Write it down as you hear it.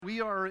We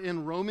are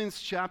in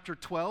Romans chapter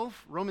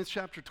 12. Romans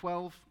chapter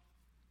 12.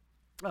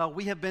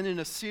 We have been in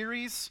a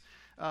series,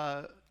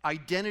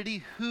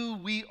 Identity, Who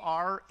We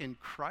Are in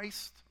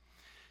Christ.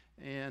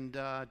 And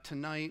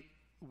tonight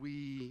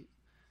we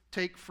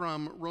take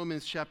from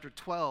Romans chapter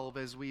 12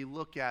 as we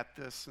look at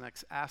this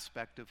next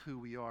aspect of who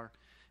we are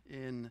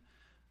in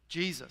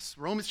Jesus.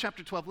 Romans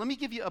chapter 12, let me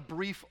give you a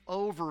brief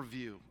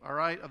overview, all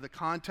right, of the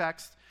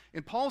context.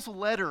 In Paul's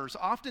letters,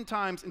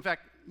 oftentimes, in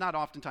fact, not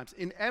oftentimes,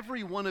 in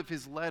every one of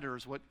his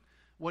letters,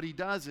 what he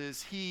does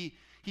is he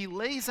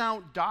lays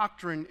out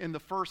doctrine in the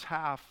first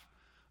half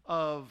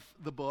of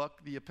the book,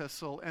 the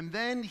epistle, and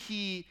then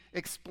he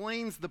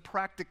explains the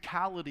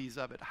practicalities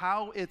of it,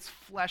 how it's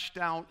fleshed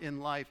out in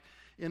life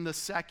in the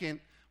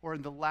second or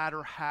in the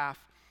latter half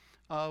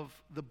of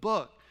the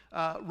book.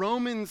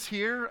 Romans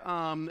here,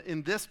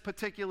 in this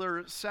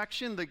particular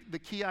section, the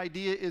key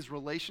idea is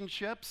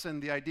relationships,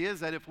 and the idea is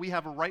that if we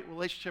have a right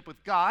relationship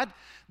with God,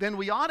 then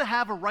we ought to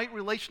have a right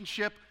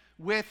relationship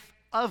with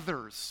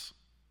others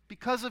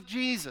because of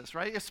Jesus,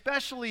 right?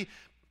 Especially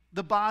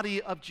the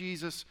body of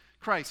Jesus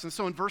Christ. And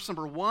so in verse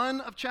number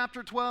 1 of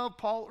chapter 12,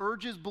 Paul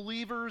urges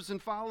believers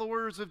and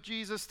followers of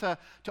Jesus to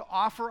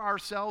offer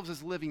ourselves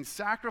as living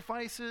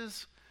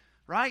sacrifices,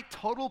 right?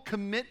 Total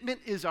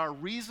commitment is our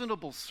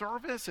reasonable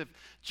service. If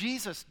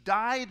Jesus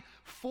died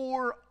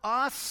for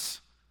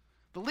us,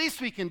 the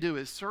least we can do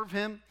is serve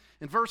him.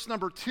 In verse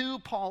number 2,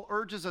 Paul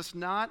urges us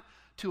not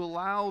to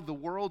allow the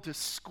world to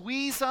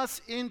squeeze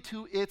us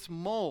into its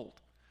mold.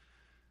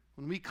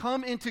 When we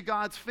come into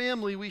God's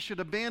family, we should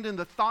abandon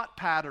the thought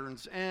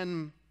patterns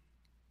and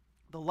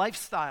the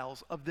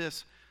lifestyles of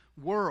this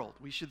world.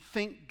 We should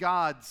think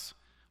God's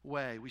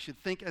way. We should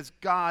think as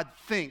God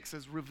thinks,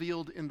 as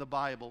revealed in the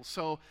Bible.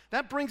 So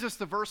that brings us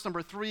to verse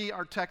number 3.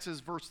 Our text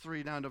is verse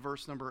 3 down to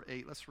verse number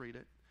 8. Let's read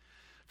it.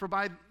 For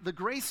by the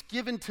grace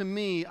given to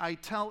me, I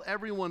tell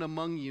everyone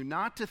among you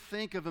not to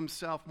think of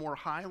himself more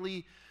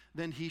highly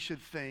than he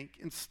should think.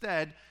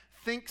 Instead,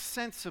 think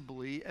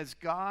sensibly as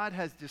God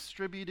has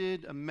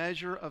distributed a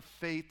measure of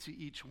faith to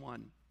each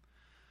one.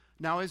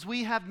 Now, as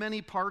we have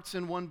many parts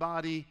in one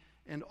body,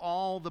 and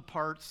all the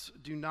parts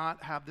do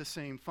not have the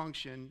same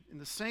function, in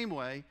the same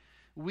way,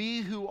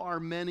 we who are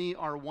many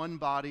are one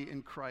body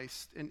in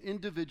Christ and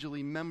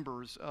individually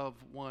members of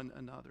one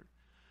another.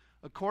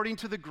 According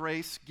to the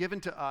grace given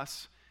to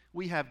us,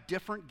 we have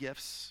different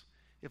gifts.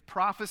 If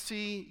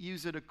prophecy,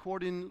 use it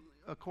according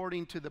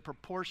to the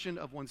proportion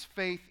of one's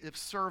faith. If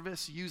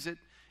service, use it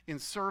in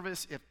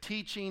service. If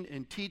teaching,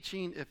 in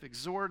teaching. If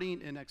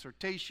exhorting, in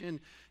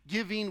exhortation.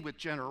 Giving with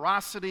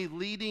generosity.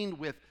 Leading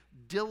with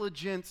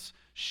diligence.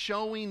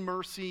 Showing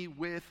mercy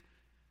with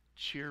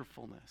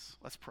cheerfulness.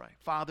 Let's pray.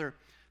 Father,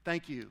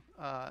 thank you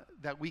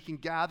that we can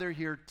gather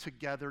here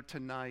together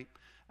tonight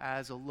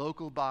as a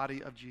local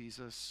body of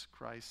Jesus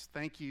Christ.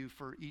 Thank you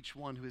for each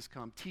one who has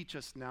come. Teach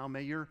us now.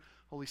 May your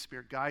Holy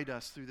Spirit guide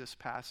us through this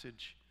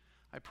passage.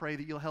 I pray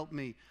that you'll help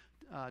me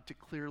to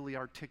clearly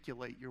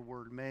articulate your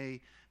word. May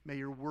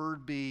your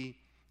word be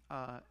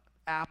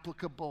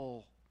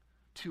applicable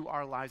to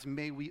our lives.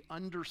 May we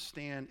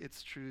understand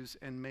its truths,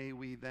 and may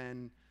we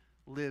then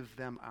live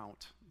them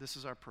out. This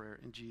is our prayer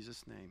in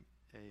Jesus' name.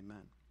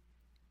 Amen.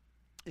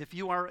 If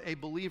you are a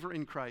believer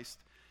in Christ,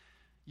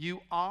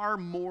 you are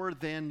more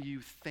than you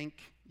think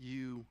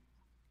you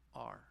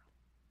are.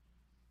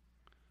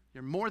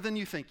 You're more than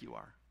you think you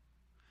are.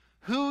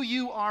 Who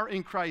you are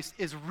in Christ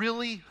is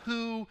really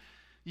who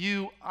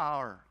you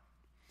are.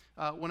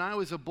 When I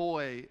was a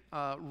boy,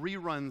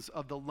 reruns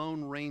of The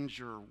Lone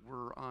Ranger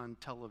were on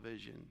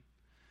television.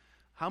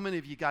 How many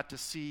of you got to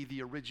see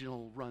the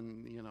original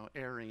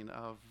airing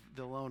of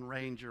The Lone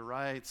Ranger,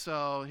 right?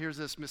 So here's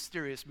this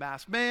mysterious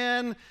masked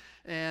man,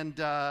 and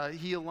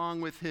he, along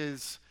with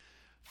his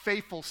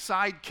faithful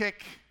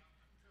sidekick,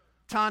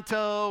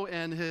 Tonto,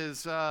 and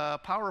his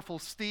powerful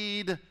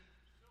steed,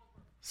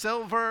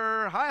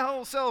 Silver,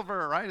 hi-ho,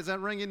 Silver, right? Is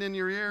that ringing in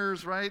your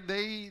ears, right?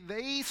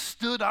 They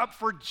stood up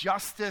for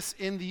justice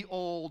in the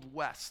Old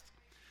West.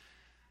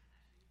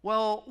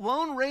 Well,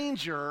 Lone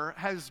Ranger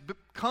has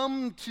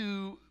come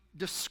to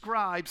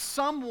describe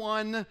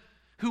someone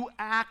who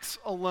acts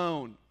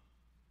alone,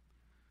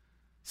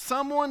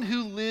 someone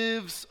who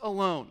lives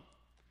alone.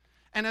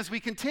 And as we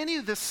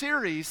continue the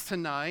series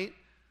tonight,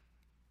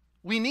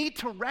 we need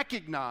to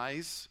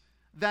recognize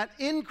that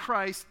in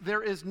Christ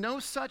there is no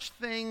such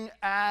thing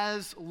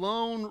as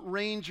Lone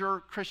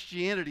Ranger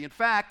Christianity. In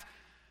fact,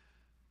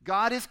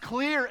 God is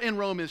clear in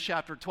Romans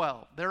chapter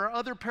 12. There are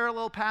other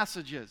parallel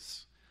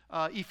passages.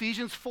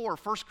 Ephesians 4,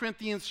 1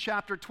 Corinthians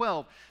chapter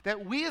 12,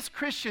 that we as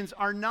Christians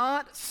are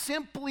not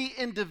simply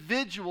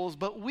individuals,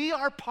 but we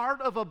are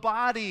part of a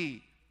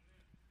body.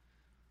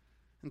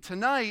 And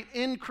tonight,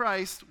 in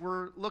Christ,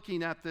 we're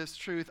looking at this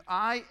truth.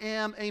 I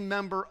am a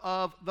member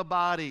of the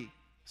body.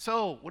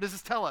 So, what does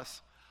this tell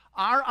us?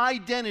 Our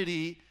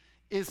identity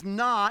is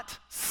not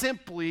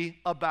simply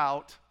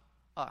about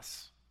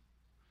us.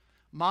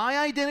 My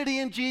identity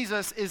in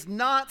Jesus is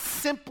not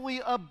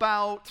simply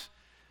about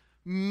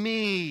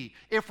Me.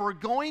 If we're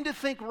going to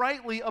think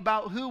rightly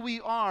about who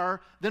we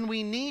are, then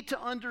we need to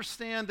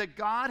understand that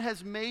God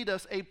has made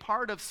us a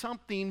part of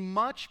something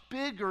much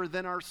bigger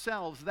than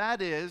ourselves.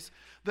 That is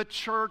the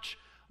church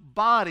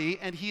body,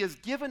 and He has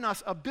given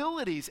us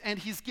abilities and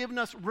He's given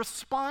us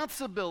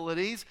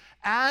responsibilities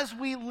as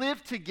we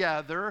live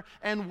together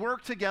and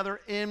work together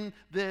in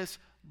this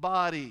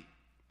body.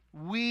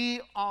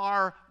 We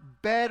are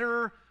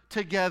better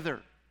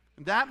together.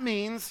 That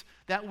means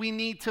that we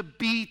need to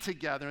be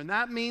together, and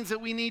that means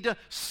that we need to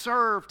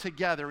serve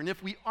together. And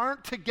if we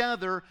aren't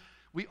together,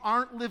 we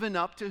aren't living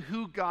up to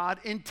who God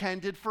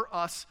intended for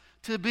us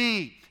to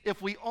be.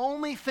 If we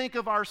only think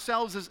of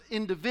ourselves as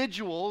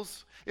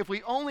individuals, if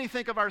we only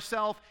think of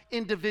ourselves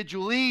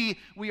individually,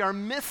 we are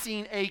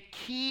missing a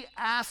key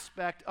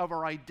aspect of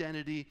our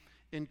identity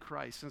in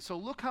Christ. And so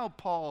look how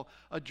Paul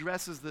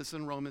addresses this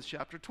in Romans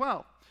chapter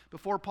 12.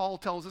 Before Paul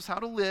tells us how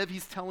to live,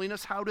 he's telling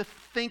us how to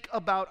think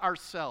about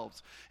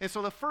ourselves. And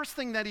so the first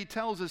thing that he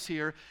tells us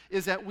here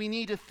is that we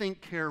need to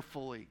think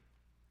carefully.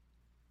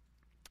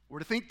 We're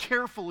to think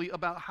carefully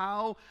about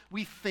how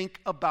we think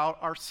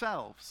about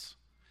ourselves.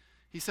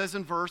 He says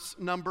in verse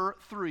number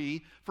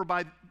 3, For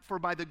by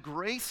the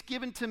grace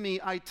given to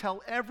me, I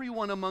tell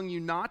everyone among you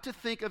not to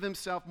think of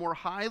himself more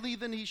highly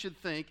than he should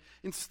think.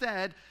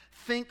 Instead,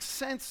 think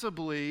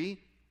sensibly,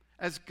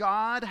 as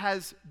God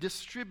has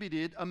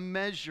distributed a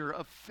measure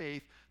of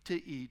faith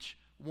to each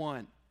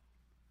one.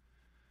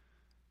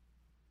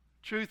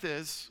 Truth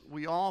is,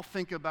 we all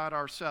think about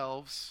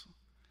ourselves,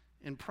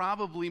 and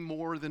probably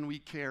more than we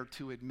care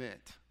to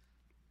admit.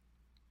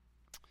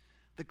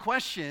 The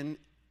question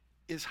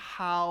is,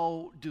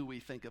 how do we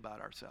think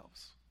about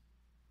ourselves?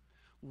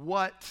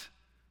 What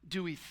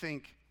do we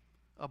think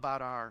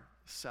about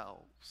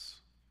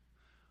ourselves?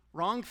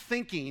 Wrong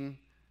thinking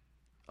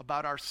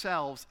about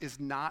ourselves is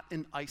not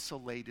an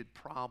isolated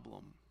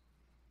problem.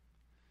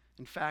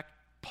 In fact,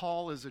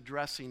 Paul is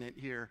addressing it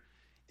here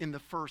in the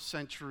first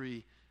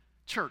century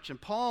church. And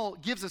Paul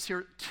gives us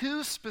here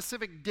two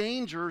specific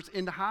dangers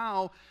in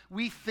how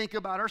we think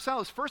about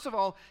ourselves. First of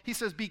all, he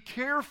says, be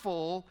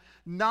careful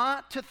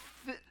not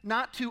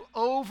to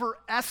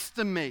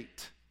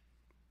overestimate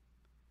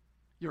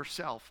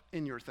yourself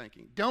in your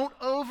thinking. Don't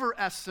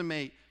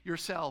overestimate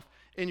yourself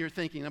in your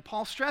thinking. And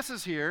Paul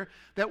stresses here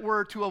that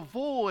we're to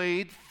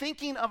avoid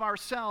thinking of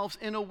ourselves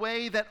in a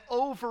way that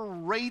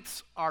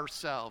overrates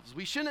ourselves.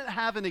 We shouldn't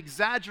have an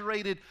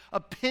exaggerated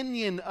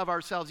opinion of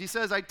ourselves. He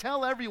says, I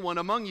tell everyone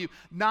among you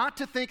not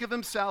to think of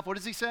himself, what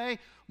does he say?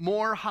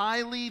 More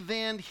highly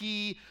than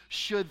he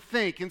should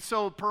think. And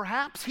so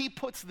perhaps he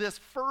puts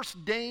this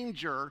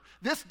danger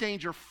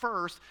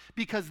first,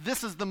 because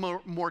this is the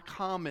more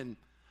common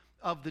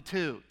of the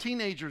two.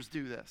 Teenagers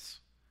do this,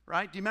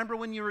 right? Do you remember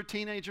when you were a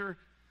teenager?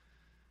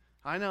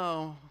 I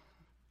know,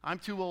 I'm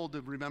too old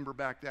to remember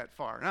back that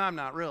far. No, I'm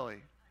not really.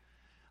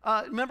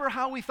 Remember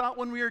how we thought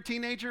when we were a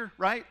teenager,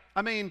 right?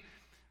 I mean,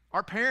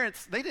 our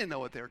parents, they didn't know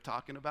what they were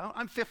talking about.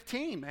 I'm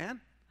 15,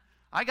 man.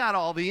 I got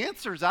all the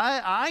answers.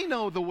 I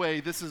know the way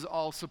this is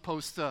all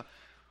supposed to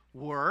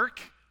work.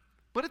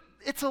 But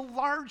it's a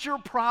larger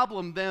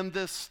problem than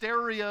the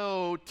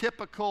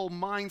stereotypical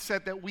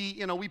mindset that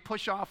we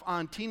push off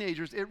on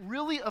teenagers. It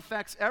really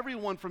affects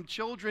everyone from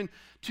children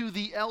to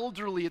the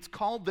elderly. It's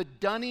called the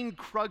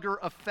Dunning-Kruger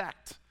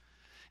effect.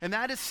 And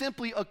that is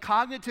simply a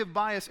cognitive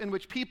bias in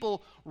which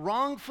people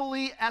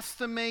wrongfully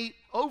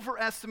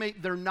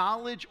overestimate their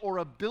knowledge or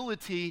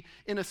ability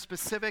in a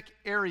specific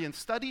area. And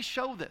studies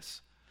show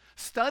this.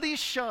 Studies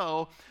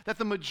show that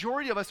the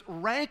majority of us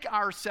rank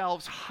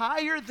ourselves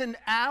higher than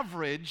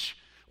average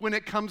when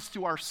it comes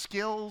to our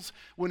skills,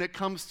 when it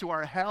comes to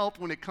our health,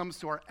 when it comes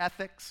to our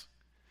ethics.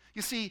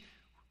 You see,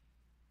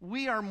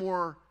 we are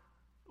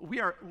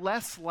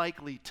less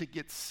likely to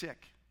get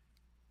sick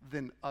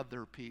than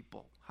other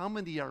people. How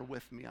many are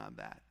with me on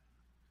that?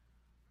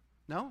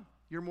 No?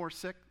 You're more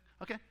sick?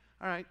 Okay,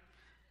 all right.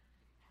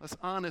 Us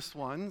honest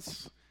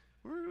ones,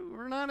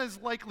 we're not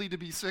as likely to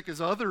be sick as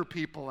other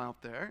people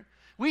out there.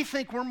 We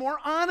think we're more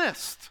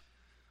honest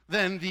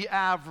than the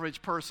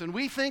average person.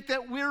 We think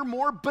that we're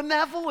more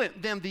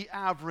benevolent than the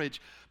average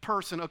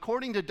person.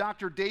 According to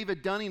Dr.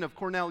 David Dunning of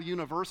Cornell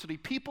University,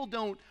 people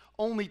don't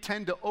only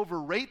tend to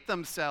overrate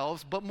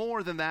themselves, but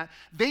more than that,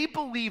 they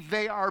believe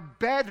they are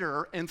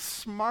better and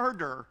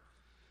smarter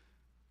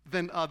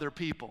than other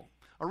people.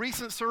 A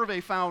recent survey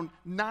found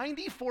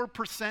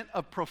 94%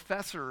 of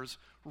professors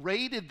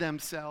rated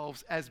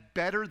themselves as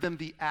better than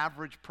the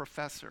average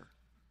professor.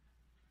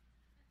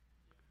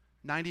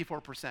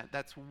 94%,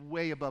 that's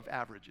way above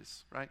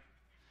averages, right?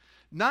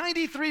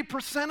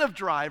 93% of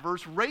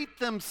drivers rate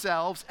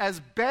themselves as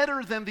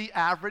better than the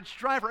average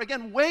driver.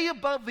 Again, way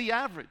above the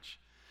average.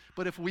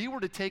 But if we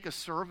were to take a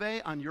survey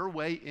on your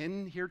way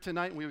in here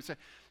tonight, and we would say,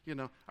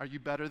 are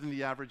you better than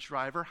the average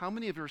driver? How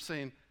many of you are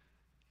saying,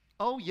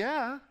 oh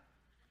yeah?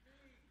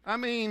 I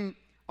mean,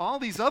 all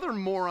these other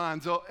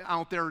morons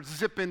out there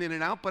zipping in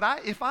and out,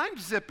 but if I'm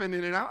zipping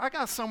in and out, I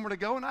got somewhere to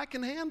go and I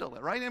can handle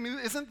it, right? I mean,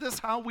 isn't this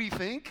how we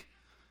think?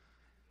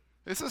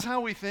 This is how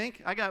we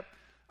think.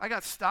 I I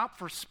got stopped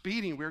for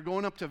speeding. We were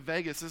going up to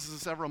Vegas. This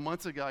is several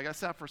months ago. I got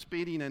stopped for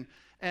speeding,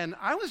 and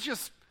I was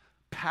just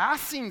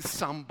passing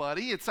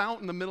somebody. It's out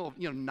in the middle of,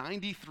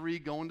 93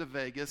 going to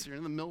Vegas. You're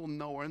in the middle of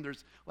nowhere, and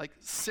there's like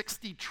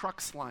 60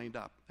 trucks lined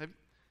up.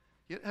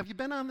 Have you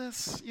been on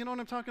this? You know what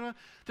I'm talking about?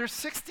 There's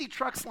 60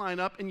 trucks lined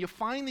up, and you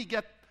finally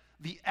get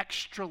the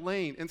extra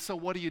lane. And so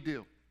what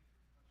do?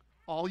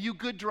 All you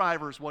good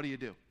drivers, what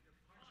do?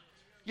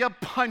 You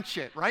punch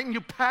it, right? And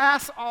you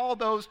pass all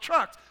those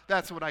trucks.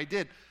 That's what I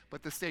did.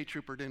 But the state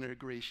trooper didn't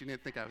agree. She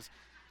didn't think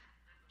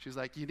she was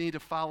like, you need to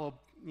follow,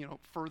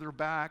 further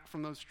back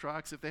from those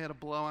trucks. If they had a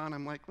blowout,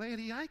 I'm like,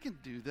 lady, I can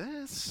do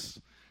this.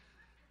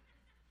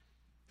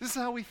 This is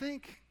how we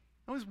think.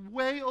 I was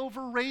way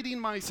overrating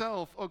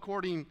myself,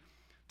 according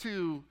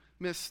to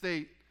Miss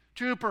State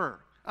Trooper.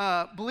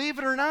 Believe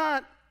it or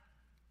not,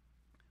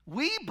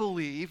 we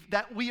believe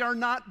that we are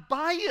not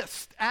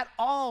biased at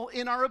all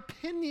in our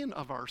opinion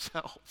of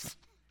ourselves.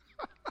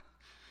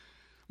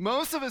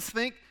 Most of us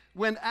think,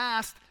 when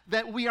asked,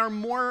 that we are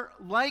more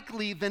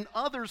likely than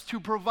others to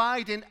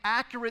provide an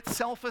accurate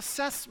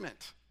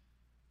self-assessment.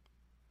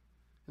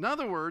 In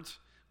other words,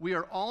 we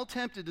are all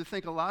tempted to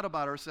think a lot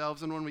about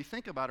ourselves, and when we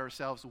think about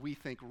ourselves, we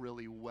think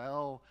really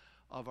well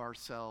of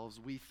ourselves.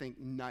 We think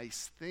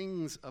nice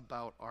things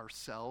about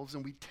ourselves,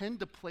 and we tend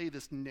to play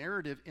this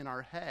narrative in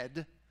our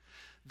head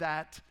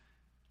that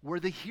we're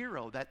the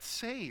hero that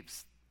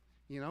saves,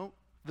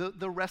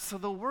 the rest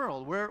of the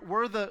world.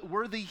 We're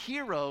the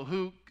hero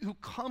who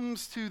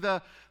comes to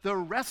the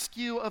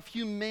rescue of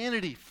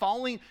humanity,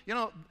 falling,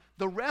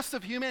 the rest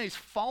of humanity is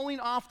falling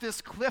off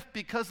this cliff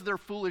because of their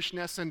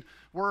foolishness, and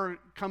we're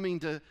coming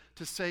to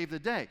save the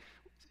day.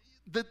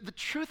 The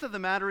truth of the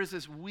matter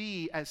is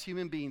we, as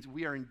human beings,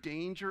 we are in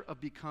danger of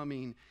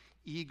becoming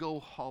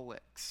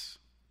egoholics.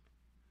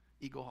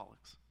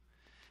 Egoholics.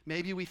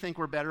 Maybe we think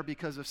we're better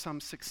because of some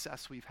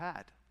success we've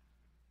had.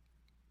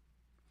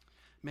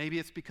 Maybe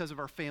it's because of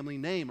our family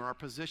name or our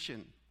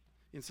position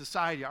in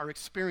society, our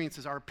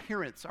experiences, our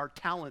appearance, our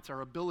talents,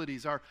 our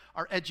abilities, our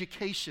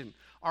education,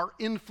 our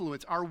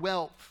influence, our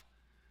wealth,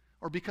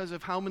 or because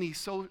of how many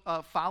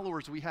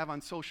followers we have on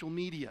social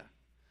media.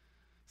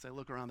 As I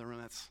look around the room,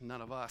 that's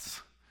none of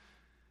us,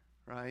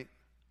 right?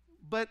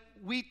 But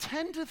we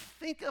tend to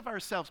think of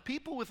ourselves,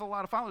 people with a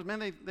lot of followers,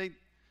 man, they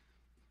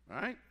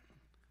right,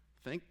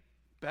 think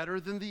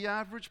better than the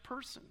average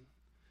person.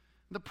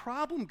 The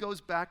problem goes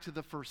back to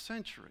the first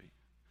century.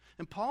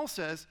 And Paul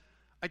says,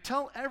 I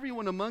tell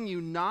everyone among you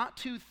not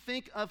to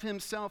think of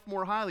himself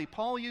more highly.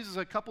 Paul uses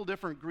a couple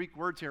different Greek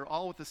words here,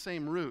 all with the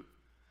same root.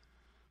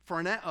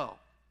 Phroneo.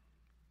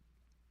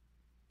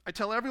 I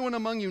tell everyone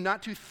among you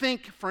not to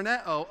think,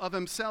 phroneo, of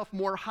himself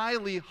more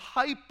highly,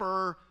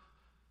 hyper,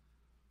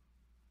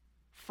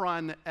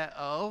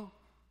 phroneo.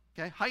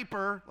 Okay,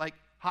 hyper, like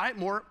high,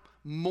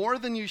 more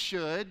than you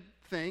should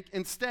think.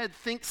 Instead,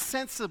 think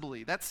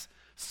sensibly. That's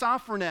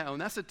sophroneo,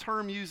 and that's a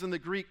term used in the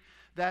Greek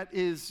that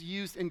is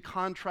used in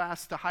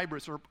contrast to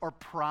hybris or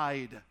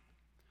pride.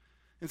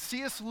 And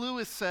C.S.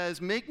 Lewis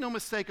says, make no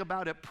mistake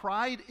about it,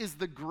 pride is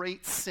the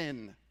great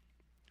sin.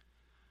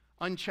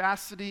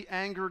 Unchastity,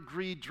 anger,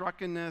 greed,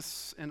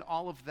 drunkenness, and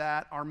all of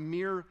that are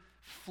mere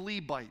flea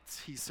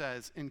bites, he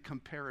says, in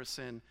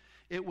comparison.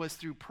 It was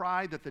through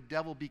pride that the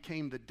devil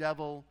became the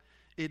devil.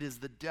 It is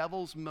the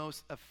devil's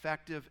most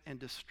effective and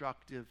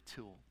destructive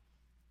tool.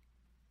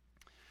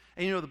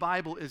 And the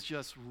Bible is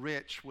just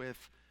rich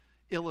with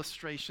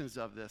illustrations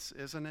of this,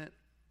 isn't it?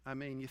 I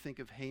mean, you think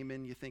of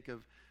Haman, you think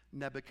of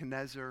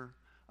Nebuchadnezzar.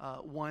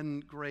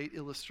 One great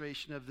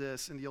illustration of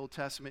this in the Old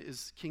Testament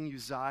is King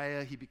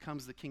Uzziah. He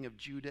becomes the king of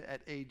Judah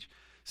at age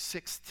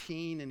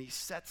 16, and he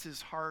sets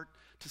his heart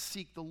to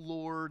seek the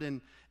Lord,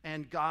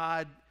 and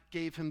God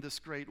gave him this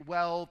great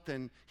wealth,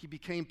 and he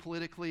became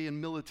politically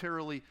and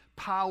militarily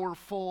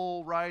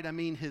powerful, right? I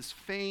mean, his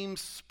fame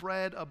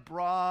spread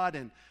abroad,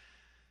 and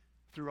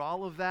through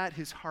all of that,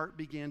 his heart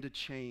began to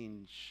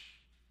change.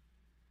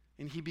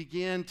 And he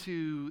began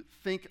to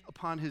think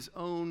upon his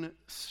own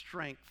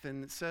strength.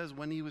 And it says,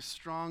 when he was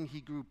strong,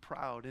 he grew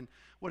proud. And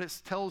what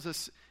it tells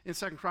us in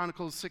 2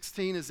 Chronicles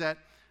 16 is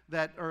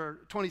or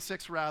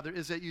 26 rather,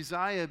 is that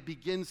Uzziah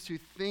begins to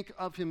think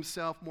of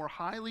himself more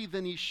highly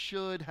than he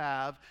should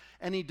have.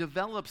 And he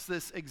develops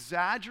this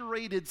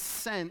exaggerated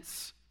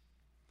sense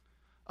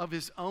of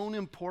his own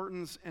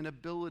importance and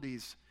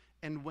abilities.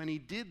 And when he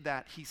did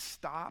that, he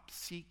stopped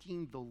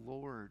seeking the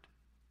Lord,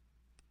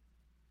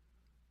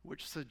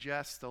 which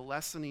suggests a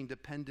lessening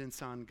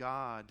dependence on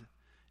God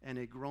and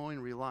a growing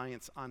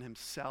reliance on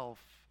himself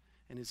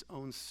and his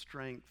own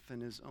strength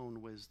and his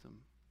own wisdom.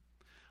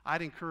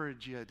 I'd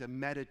encourage you to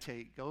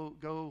meditate.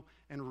 Go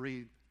and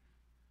read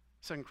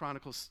 2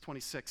 Chronicles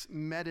 26.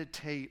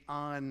 Meditate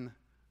on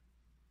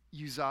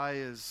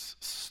Uzziah's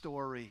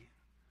story.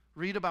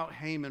 Read about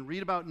Haman,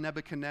 read about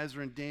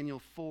Nebuchadnezzar in Daniel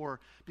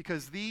 4,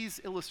 because these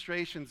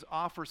illustrations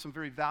offer some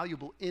very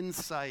valuable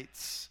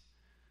insights.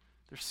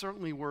 They're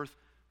certainly worth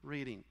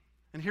reading.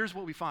 And here's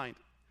what we find.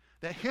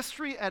 That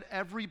history at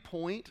every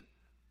point,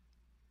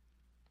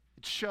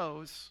 it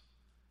shows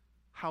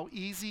how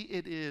easy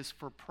it is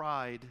for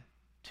pride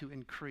to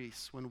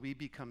increase when we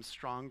become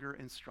stronger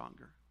and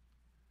stronger,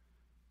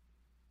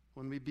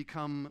 when we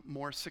become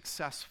more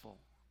successful,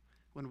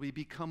 when we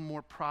become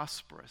more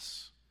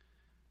prosperous,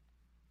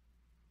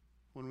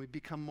 when we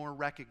become more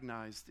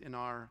recognized in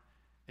our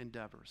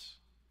endeavors.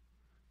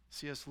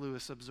 C.S.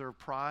 Lewis observed,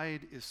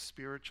 pride is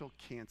spiritual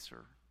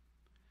cancer.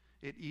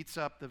 It eats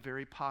up the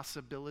very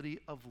possibility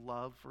of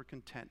love or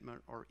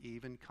contentment or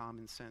even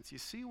common sense. You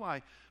see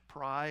why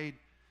pride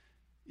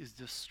is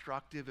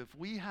destructive? If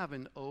we have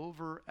an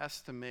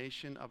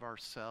overestimation of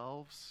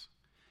ourselves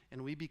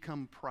and we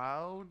become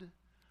proud,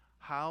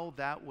 how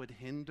that would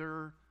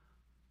hinder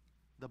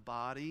the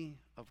body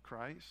of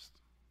Christ.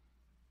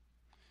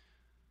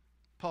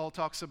 Paul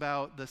talks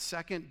about the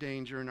second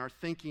danger in our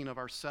thinking of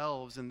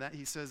ourselves, and that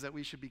he says that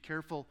we should be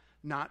careful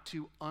not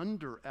to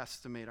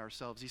underestimate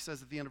ourselves. He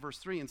says at the end of verse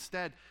 3,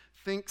 instead,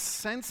 think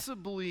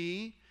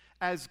sensibly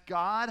as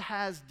God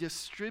has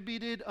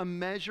distributed a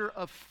measure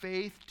of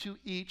faith to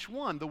each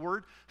one. The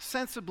word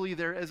sensibly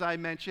there, as I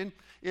mentioned,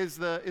 is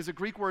a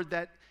Greek word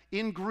that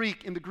in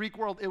the Greek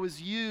world, it was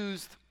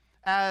used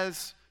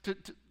as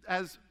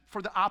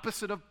for the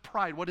opposite of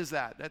pride. What is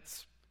that?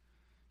 That's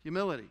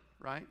humility,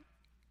 right?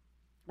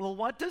 Well,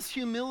 what does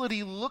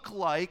humility look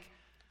like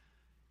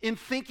in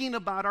thinking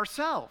about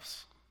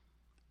ourselves?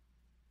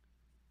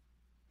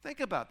 Think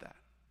about that.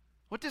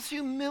 What does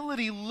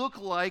humility look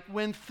like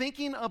when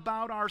thinking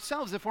about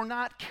ourselves? If we're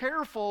not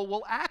careful,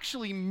 we'll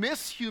actually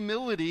miss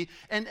humility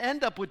and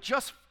end up with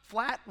just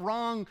flat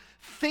wrong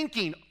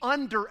thinking,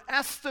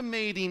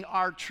 underestimating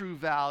our true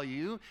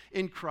value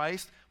in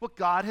Christ, what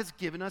God has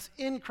given us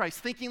in Christ.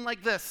 Thinking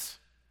like this: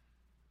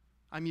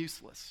 I'm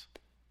useless.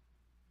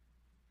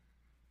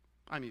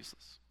 I'm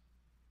useless.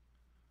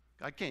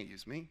 God can't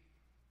use me.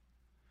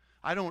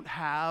 I don't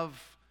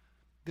have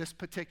this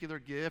particular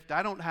gift.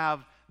 I don't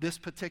have this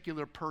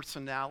particular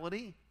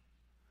personality.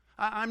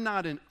 I'm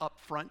not an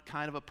upfront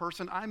kind of a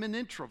person. I'm an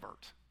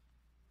introvert,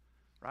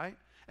 right?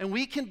 And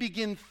we can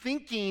begin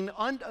thinking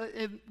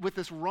with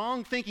this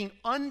wrong thinking,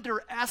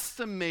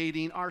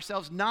 underestimating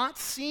ourselves, not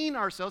seeing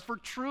ourselves for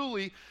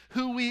truly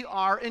who we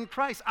are in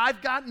Christ.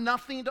 I've got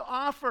nothing to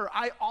offer.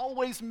 I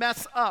always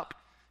mess up.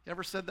 You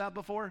ever said that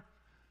before?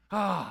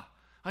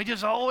 I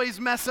just always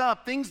mess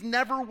up. Things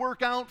never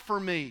work out for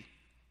me.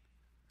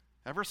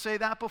 Ever say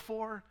that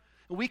before?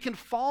 We can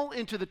fall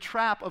into the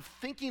trap of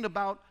thinking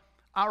about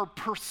our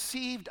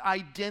perceived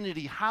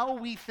identity, how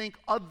we think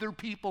other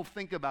people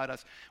think about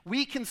us.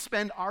 We can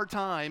spend our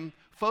time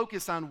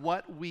focused on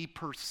what we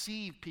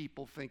perceive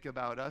people think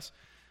about us,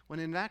 when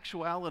in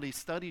actuality,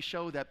 studies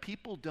show that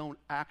people don't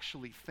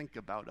actually think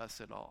about us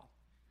at all.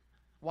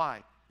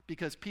 Why?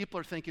 Because people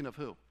are thinking of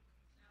who?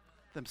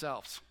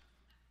 Themselves.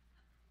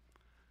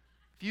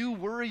 If you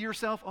worry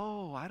yourself,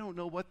 I don't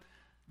know what,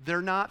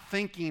 they're not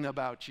thinking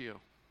about you.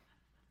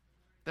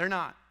 They're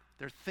not.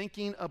 They're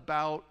thinking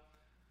about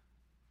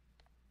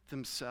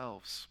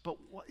themselves. But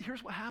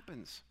here's what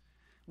happens.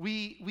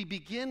 We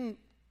begin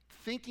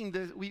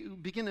thinking, we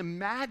begin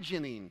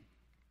imagining,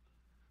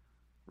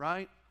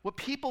 right, what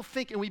people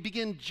think, and we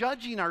begin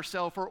judging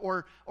ourselves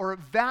or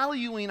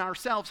valuing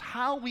ourselves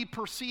how we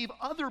perceive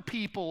other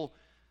people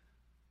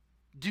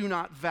do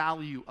not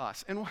value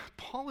us. And what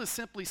Paul is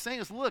simply saying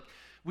is, look,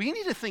 we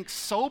need to think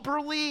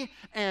soberly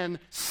and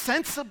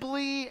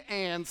sensibly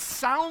and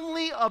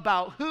soundly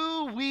about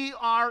who we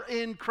are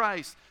in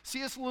Christ.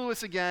 C.S.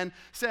 Lewis again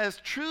says,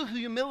 true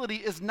humility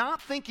is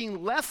not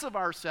thinking less of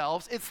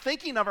ourselves, it's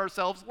thinking of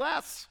ourselves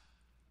less.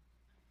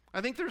 I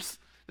think there's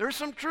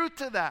some truth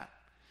to that.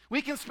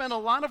 We can spend a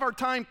lot of our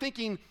time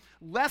thinking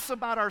less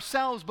about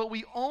ourselves, but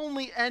we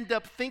only end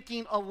up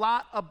thinking a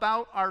lot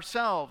about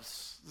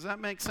ourselves. Does that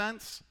make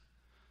sense?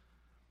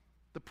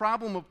 The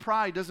problem of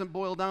pride doesn't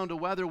boil down to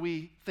whether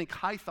we think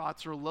high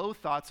thoughts or low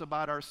thoughts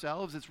about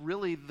ourselves. It's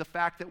really the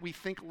fact that we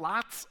think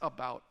lots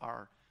about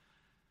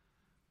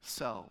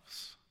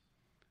ourselves.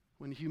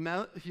 When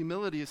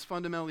humility is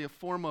fundamentally a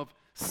form of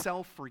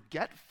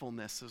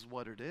self-forgetfulness is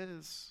what it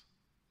is.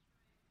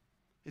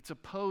 It's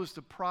opposed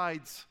to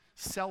pride's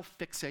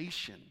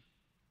self-fixation.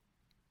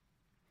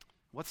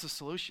 What's the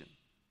solution?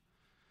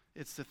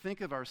 It's to think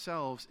of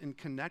ourselves in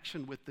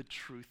connection with the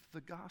truth of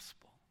the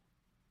gospel.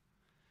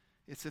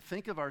 It's to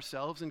think of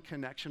ourselves in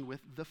connection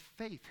with the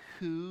faith,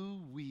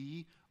 who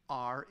we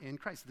are in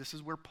Christ. This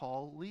is where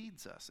Paul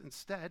leads us.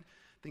 Instead,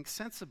 think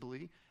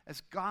sensibly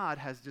as God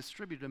has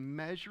distributed a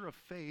measure of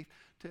faith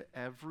to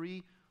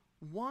every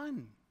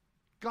one.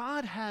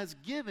 God has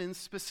given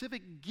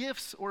specific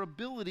gifts or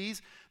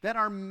abilities that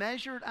are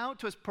measured out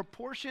to us,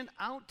 proportioned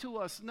out to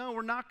us. No,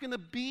 we're not going to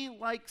be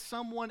like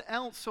someone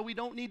else, so we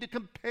don't need to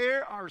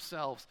compare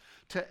ourselves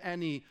to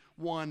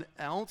anyone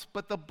else.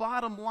 But the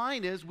bottom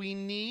line is we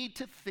need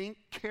to think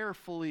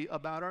carefully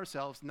about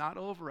ourselves, not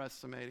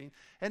overestimating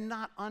and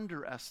not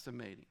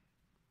underestimating.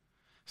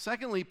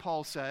 Secondly,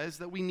 Paul says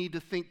that we need to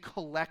think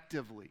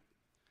collectively.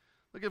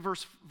 Look at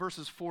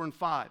verses 4 and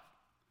 5.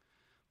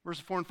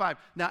 Verses 4 and 5.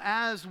 Now,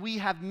 as we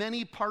have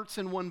many parts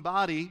in one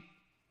body,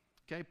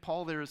 okay,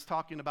 Paul there is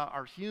talking about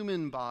our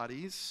human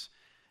bodies,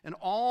 and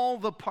all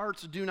the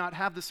parts do not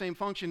have the same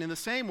function. In the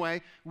same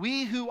way,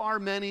 we who are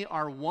many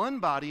are one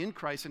body in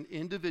Christ and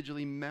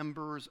individually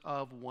members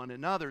of one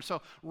another.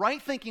 So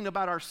right thinking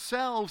about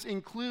ourselves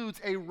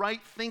includes a right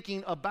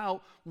thinking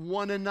about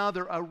one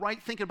another, a right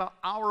thinking about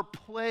our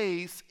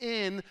place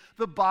in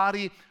the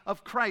body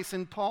of Christ.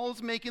 And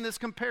Paul's making this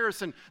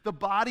comparison. The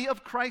body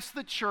of Christ,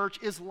 the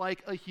church, is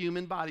like a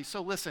human body.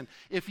 So listen,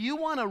 if you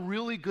want a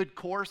really good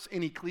course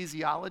in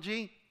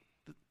ecclesiology,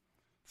 the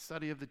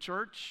study of the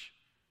church,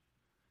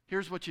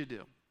 here's what you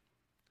do.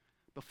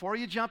 Before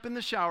you jump in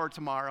the shower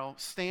tomorrow,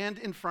 stand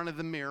in front of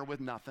the mirror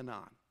with nothing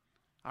on.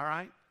 All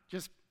right?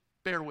 Just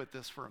bear with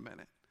this for a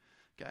minute.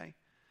 Okay?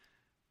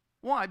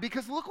 Why?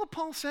 Because look what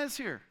Paul says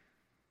here.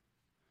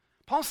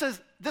 Paul says,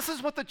 this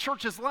is what the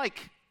church is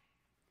like.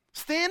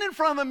 Stand in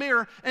front of the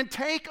mirror and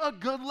take a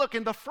good look.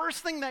 And the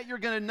first thing that you're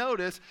going to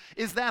notice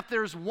is that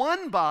there's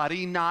one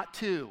body, not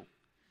two.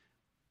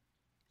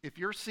 If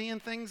you're seeing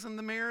things in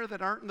the mirror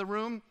that aren't in the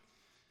room,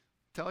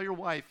 tell your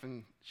wife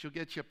and she'll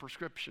get you a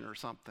prescription or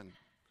something.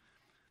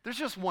 There's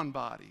just one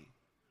body,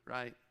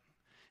 right?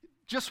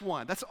 Just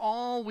one. That's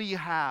all we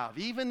have.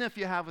 Even if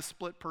you have a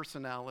split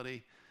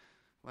personality,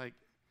 like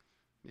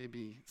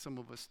maybe some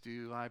of us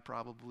do, I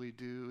probably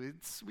do.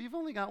 We've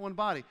only got one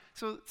body.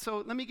 So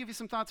let me give you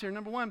some thoughts here.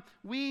 Number one,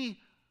 we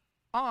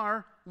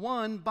are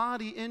one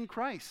body in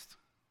Christ.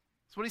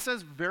 That's what he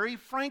says very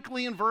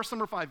frankly in verse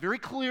number 5. Very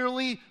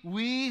clearly,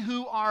 we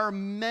who are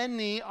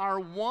many are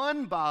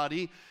one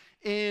body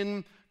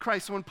in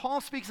Christ. So when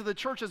Paul speaks of the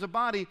church as a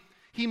body,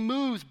 he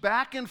moves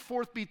back and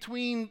forth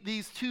between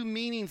these two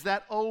meanings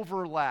that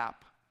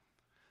overlap.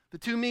 The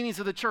two meanings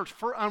of the church.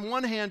 On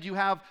one hand, you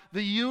have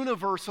the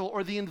universal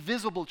or the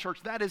invisible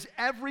church. That is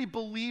every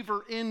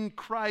believer in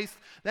Christ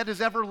that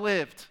has ever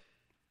lived.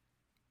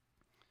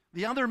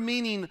 The other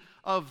meaning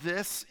of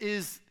this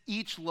is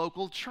each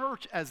local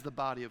church as the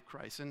body of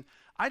Christ. And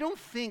I don't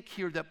think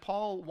here that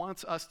Paul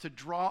wants us to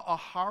draw a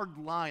hard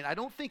line. I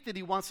don't think that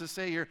he wants to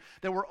say here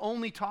that we're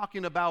only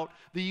talking about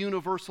the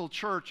universal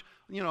church,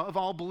 of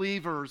all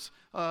believers,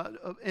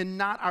 and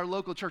not our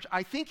local church.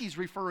 I think he's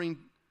referring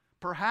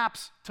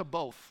perhaps to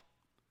both.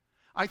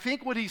 I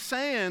think what he's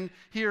saying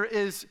here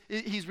is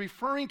he's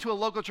referring to a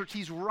local church.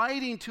 He's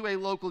writing to a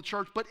local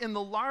church, but in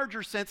the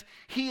larger sense,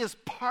 he is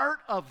part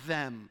of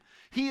them.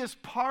 He is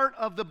part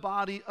of the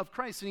body of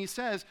Christ. And he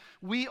says,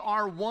 we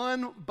are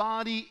one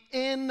body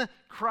in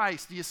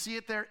Christ. Do you see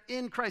it there?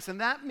 In Christ. And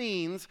that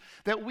means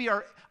that we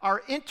are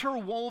our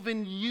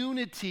interwoven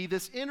unity,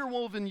 this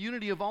interwoven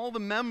unity of all the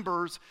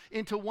members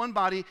into one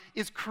body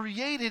is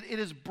created, it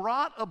is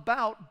brought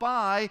about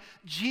by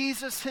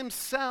Jesus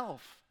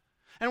himself.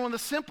 And one of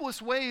the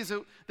simplest ways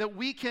that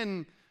we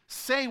can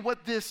say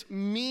what this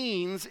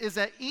means is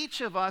that each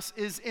of us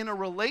is in a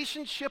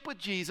relationship with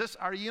Jesus.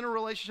 Are you in a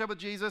relationship with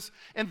Jesus?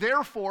 And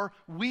therefore,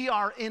 we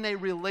are in a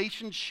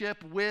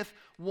relationship with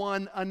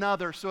one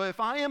another. So if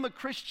I am a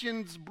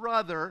Christian's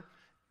brother,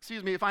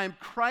 if I am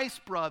Christ's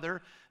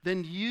brother,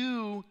 then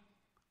you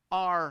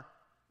are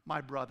my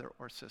brother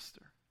or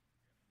sister.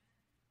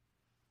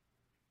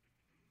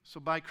 So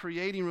by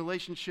creating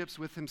relationships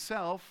with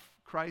himself,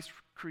 Christ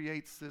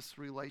creates this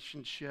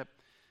relationship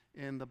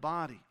in the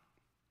body.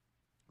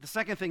 The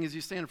second thing as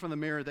you stand in front of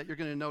the mirror that you're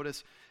going to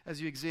notice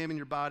as you examine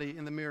your body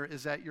in the mirror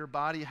is that your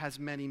body has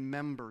many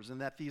members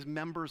and that these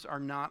members are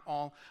not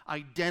all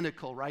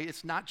identical, right?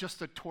 It's not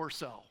just a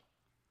torso.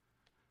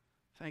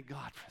 Thank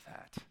God for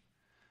that,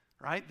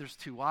 right? There's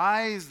 2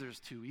 eyes, there's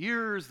 2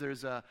 ears,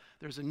 there's a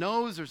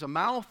nose, there's a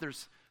mouth,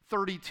 there's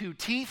 32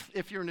 teeth.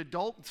 If you're an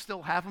adult,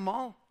 still have them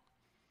all.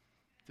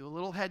 Do a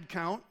little head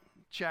count,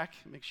 check,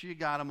 make sure you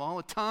got them all.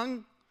 A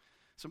tongue,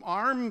 some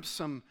arms,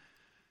 some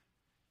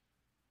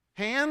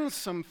hands,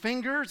 some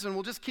fingers, and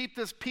we'll just keep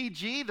this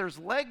PG. There's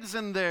legs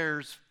and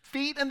there's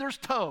feet and there's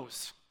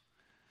toes.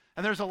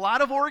 And there's a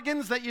lot of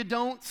organs that you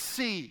don't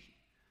see.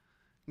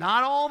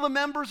 Not all the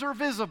members are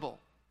visible.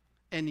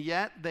 And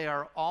yet they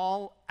are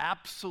all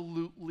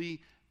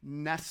absolutely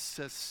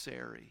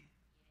necessary.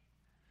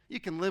 You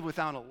can live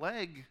without a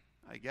leg,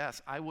 I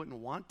guess. I wouldn't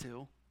want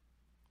to.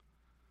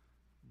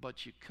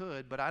 But you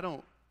could. But I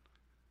don't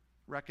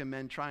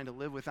recommend trying to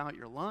live without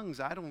your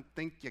lungs. I don't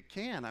think you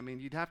can. I mean,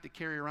 you'd have to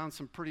carry around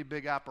some pretty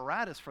big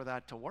apparatus for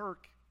that to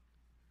work.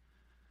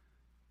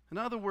 In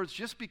other words,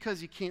 just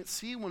because you can't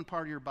see one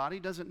part of your body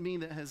doesn't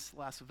mean that it has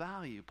less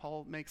value.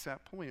 Paul makes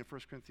that point in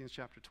 1 Corinthians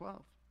chapter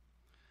 12.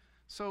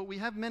 So we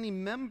have many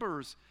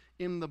members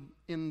in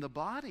the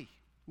body.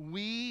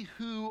 We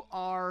who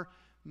are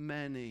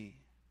many.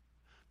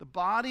 The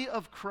body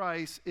of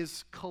Christ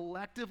is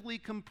collectively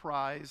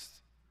comprised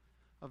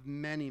of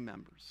many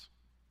members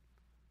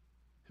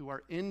who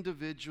are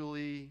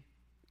individually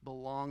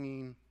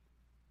belonging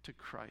to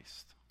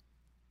Christ.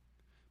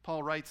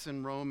 Paul writes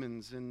in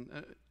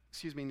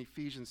in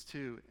Ephesians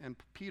 2, and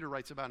Peter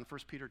writes about in 1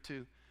 Peter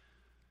 2,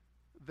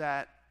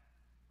 that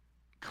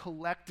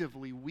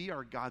collectively we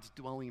are God's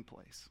dwelling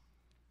place.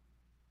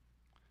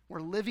 We're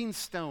living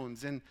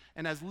stones, and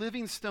as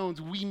living stones,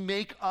 we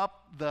make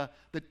up the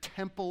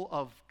temple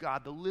of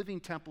God, the living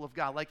temple of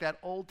God, like that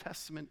Old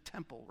Testament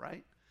temple,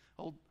 right?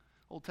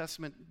 Old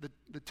Testament,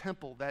 the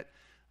temple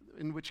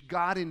in which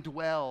God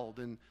indwelled,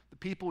 and the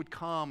people would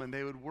come and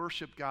they would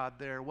worship God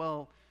there.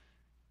 Well,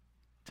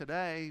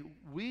 today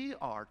we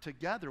are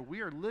together.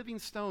 We are living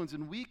stones,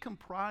 and we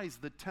comprise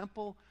the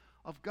temple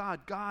of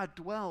God. God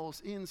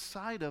dwells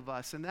inside of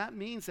us, and that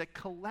means that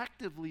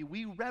collectively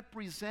we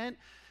represent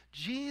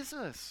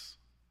Jesus.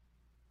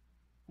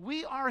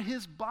 We are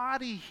his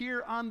body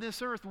here on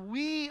this earth.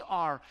 We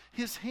are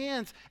his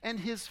hands and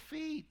his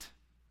feet.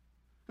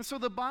 And so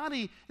the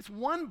body, it's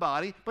one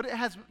body, but it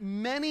has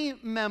many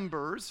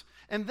members,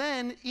 and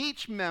then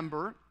each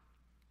member,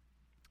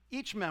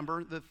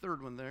 the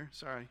third one there,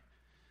 sorry,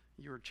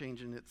 you were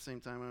changing it at the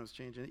same time I was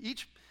changing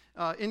it.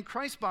 In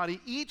Christ's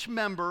body, each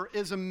member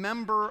is a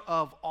member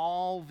of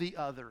all the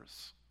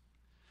others.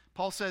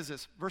 Paul says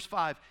this, verse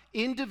 5,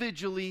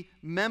 individually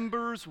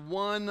members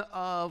one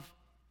of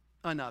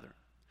another.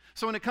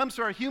 So when it comes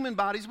to our human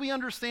bodies, we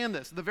understand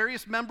this. The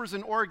various members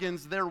and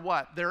organs, they're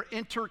what? They're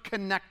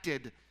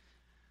interconnected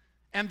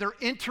and they're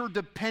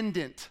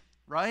interdependent,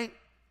 right?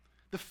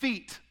 The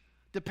feet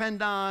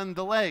depend on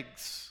the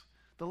legs.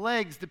 The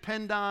legs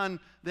depend on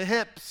the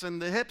hips,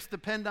 and the hips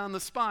depend on the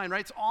spine,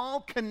 right? It's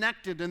all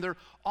connected, and they're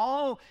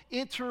all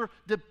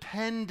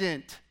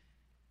interdependent.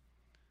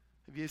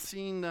 Have you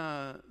seen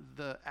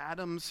the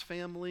Addams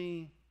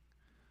Family,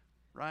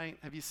 right?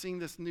 Have you seen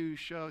this new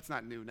show? It's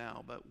not new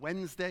now, but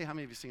Wednesday. How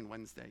many of you seen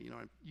Wednesday? You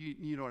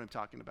know what I'm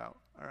talking about,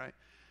 all right?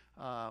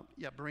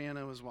 Yeah,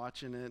 Brianna was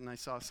watching it, and I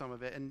saw some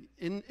of it.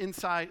 And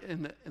inside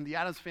in the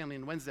Addams Family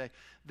in Wednesday,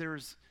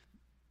 there's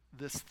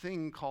this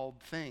thing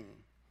called Thing.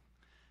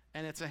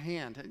 And it's a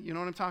hand. You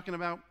know what I'm talking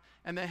about?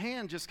 And the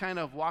hand just kind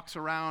of walks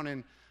around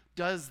and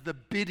does the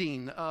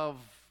bidding of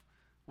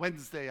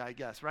Wednesday, I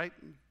guess, right?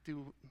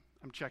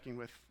 I'm checking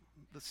with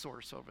the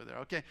source over there.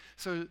 Okay,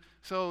 so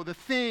the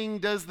Thing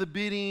does the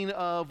bidding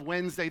of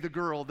Wednesday, the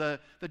girl, the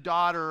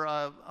daughter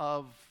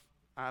of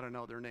I don't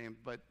know their name,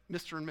 but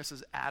Mr. and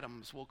Mrs.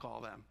 Addams, we'll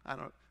call them. I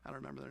don't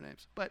remember their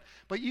names. But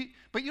you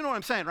know what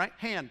I'm saying, right?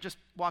 Hand just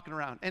walking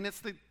around, and it's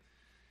the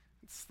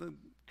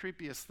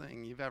creepiest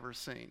thing you've ever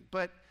seen.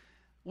 But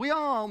we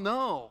all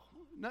know,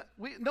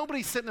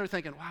 nobody's sitting there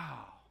thinking,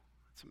 wow,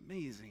 it's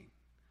amazing.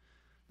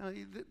 No,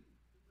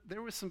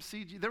 there was some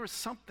CG, there was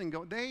something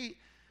going,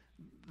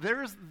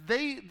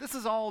 this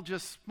is all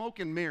just smoke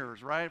and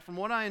mirrors, right? From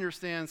what I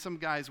understand, some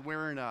guy's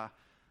wearing a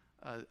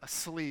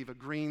sleeve, a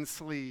green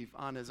sleeve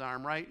on his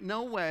arm, right?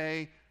 No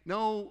way,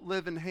 no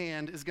living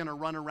hand is going to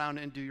run around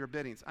and do your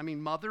biddings. I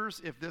mean,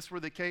 mothers, if this were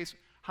the case,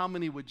 how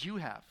many would you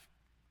have?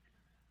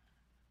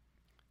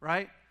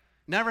 Right?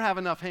 Never have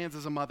enough hands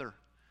as a mother.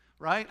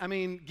 Right? I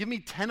mean, give me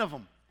 10 of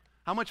them.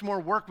 How much more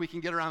work we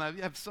can get around that?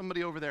 You have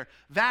somebody over there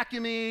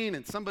vacuuming,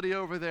 and somebody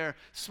over there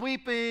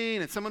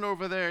sweeping, and someone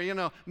over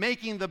there,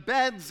 making the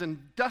beds and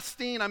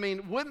dusting. I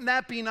mean, wouldn't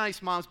that be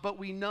nice, moms? But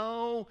we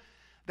know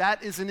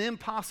that is an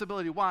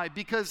impossibility. Why?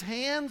 Because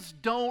hands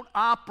don't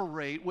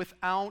operate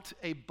without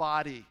a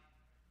body.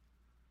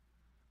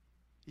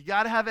 You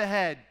got to have a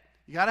head.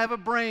 You got to have a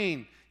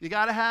brain. You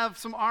got to have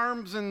some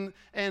arms, and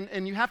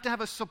you have to have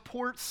a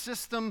support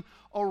system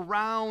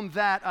around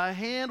that. A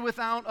hand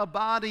without a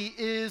body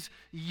is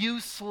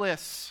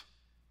useless.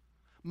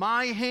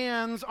 My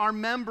hands are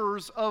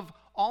members of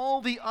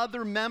all the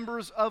other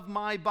members of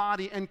my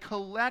body, and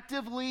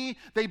collectively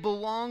they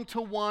belong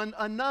to one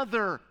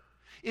another.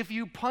 If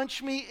you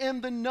punch me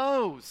in the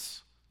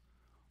nose,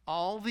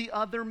 all the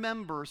other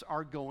members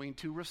are going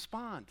to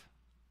respond.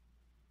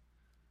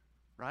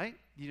 Right?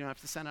 You don't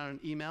have to send out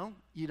an email.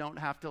 You don't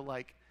have to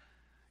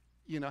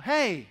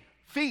hey,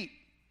 feet,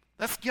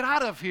 let's get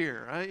out of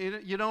here.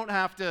 You don't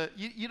have to,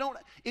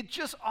 it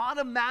just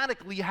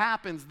automatically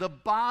happens. The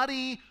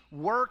body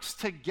works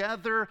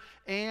together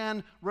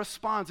and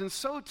responds. And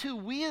so too,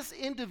 we as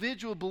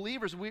individual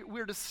believers,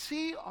 we're to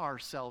see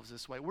ourselves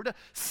this way. We're to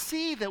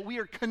see that we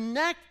are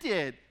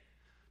connected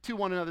to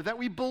one another, that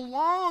we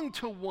belong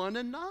to one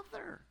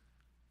another.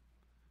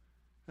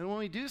 And when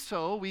we do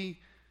so, we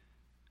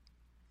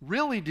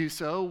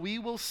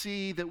will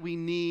see that we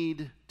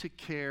need to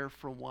care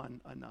for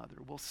one another.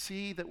 We'll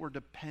see that we're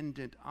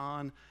dependent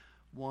on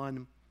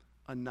one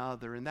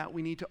another, and that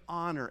we need to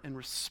honor and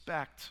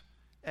respect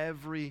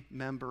every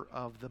member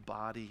of the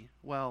body.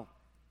 Well,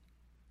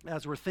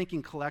 as we're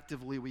thinking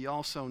collectively, we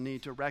also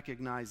need to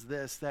recognize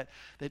this, that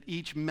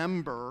each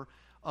member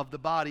of the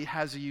body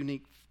has a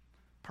unique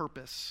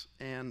purpose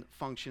and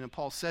function. And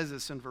Paul says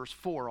this in verse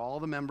 4,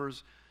 all the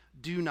members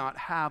do not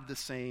have the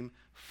same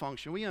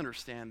function. We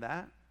understand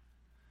that.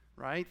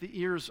 Right? The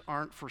ears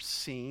aren't for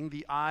seeing.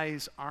 The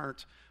eyes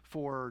aren't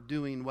for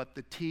doing what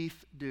the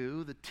teeth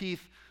do. The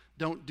teeth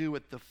don't do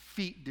what the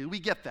feet do. We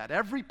get that.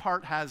 Every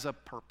part has a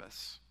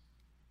purpose.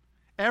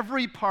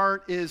 Every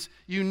part is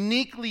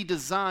uniquely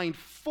designed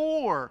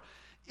for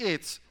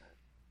its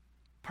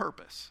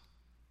purpose.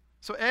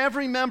 So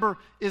every member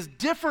is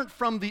different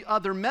from the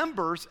other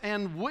members,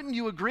 and wouldn't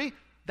you agree?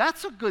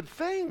 That's a good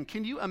thing.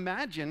 Can you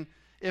imagine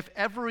if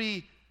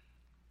every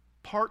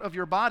part of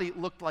your body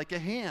looked like a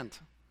hand?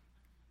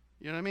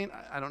 You know what I mean?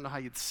 I don't know how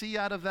you'd see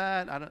out of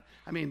that.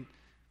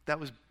 That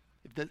was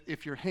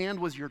If your hand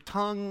was your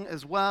tongue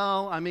as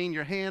well, I mean,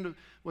 your hand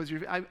was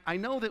your... I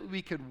know that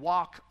we could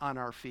walk on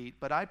our feet,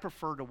 but I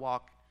prefer to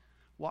walk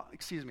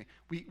excuse me.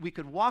 We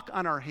could walk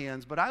on our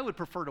hands, but I would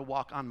prefer to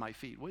walk on my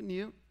feet, wouldn't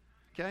you?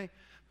 Okay?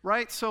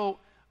 Right? So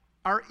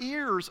our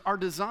ears are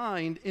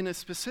designed in a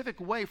specific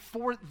way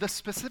for the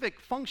specific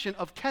function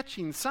of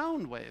catching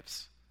sound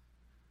waves.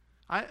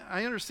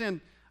 I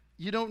understand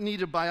you don't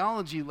need a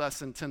biology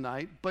lesson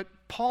tonight, but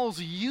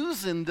Paul's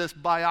using this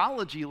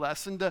biology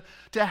lesson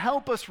to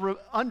help us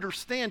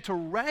understand, to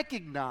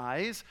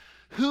recognize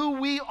who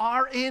we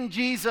are in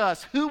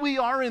Jesus, who we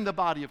are in the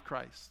body of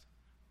Christ.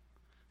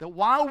 That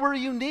while we're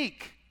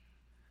unique,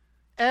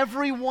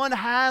 everyone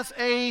has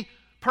a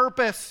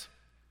purpose.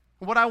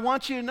 What I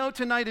want you to know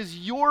tonight is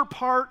your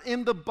part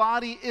in the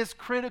body is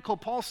critical.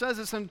 Paul says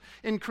this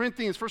in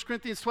Corinthians, 1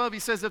 Corinthians 12. He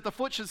says, if the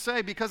foot should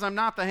say, because I'm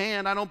not the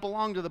hand, I don't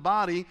belong to the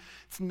body,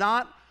 it's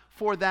not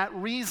for that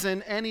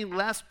reason any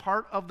less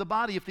part of the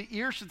body. If the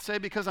ear should say,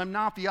 because I'm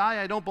not the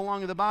eye, I don't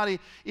belong to the body,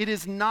 it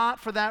is not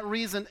for that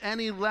reason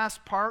any less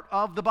part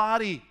of the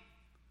body.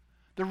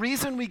 The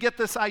reason we get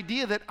this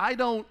idea that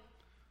I'm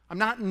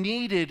not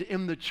needed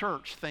in the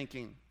church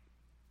thinking,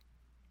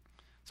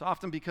 it's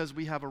often because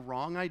we have a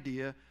wrong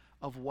idea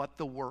of what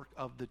the work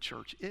of the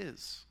church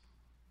is.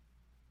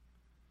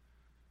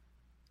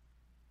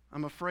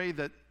 I'm afraid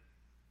that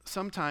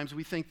sometimes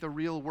we think the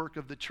real work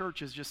of the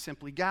church is just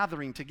simply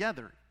gathering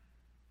together.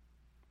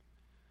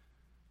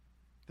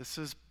 This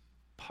is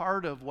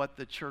part of what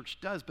the church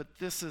does, but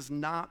this is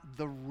not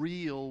the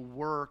real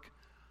work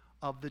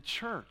of the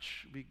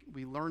church.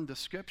 We learn the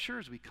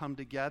scriptures, we come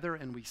together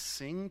and we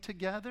sing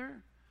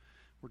together.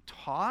 We're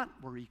taught,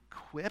 we're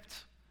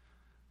equipped.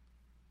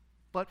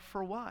 But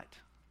for what?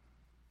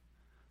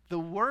 The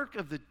work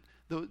of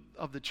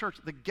the church,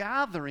 the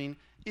gathering,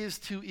 is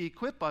to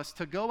equip us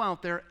to go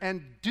out there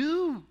and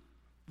do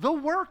the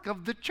work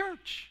of the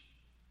church.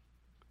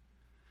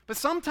 But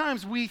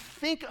sometimes we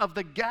think of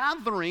the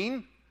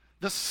gathering,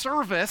 the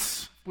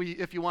service,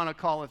 if you want to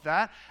call it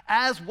that,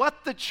 as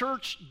what the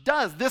church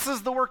does. This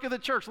is the work of the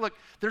church. Look,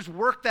 there's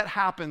work that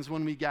happens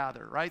when we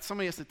gather, right?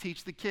 Somebody has to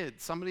teach the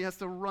kids. Somebody has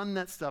to run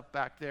that stuff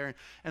back there.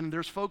 And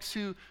there's folks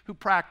who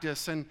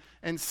practice and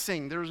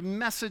sing. There's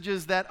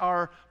messages that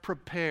are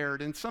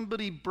prepared. And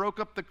somebody broke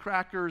up the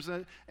crackers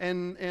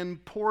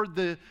and poured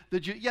the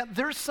juice. Yeah,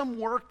 there's some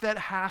work that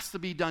has to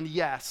be done,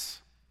 yes.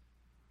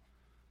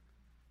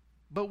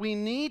 But we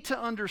need to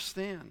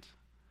understand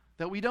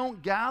that we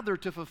don't gather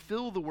to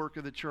fulfill the work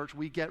of the church.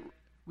 We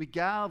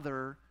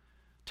gather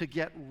to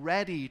get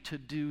ready to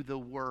do the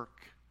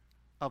work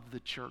of the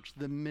church,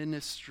 the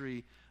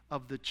ministry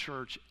of the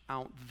church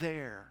out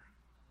there.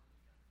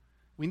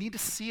 We need to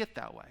see it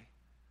that way.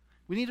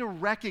 We need to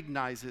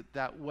recognize it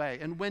that way.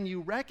 And when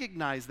you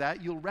recognize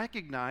that, you'll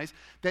recognize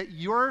that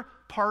your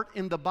part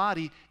in the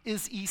body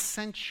is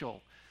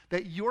essential.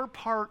 That your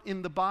part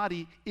in the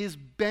body is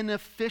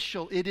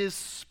beneficial. It is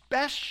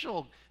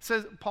special.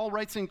 Paul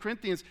writes in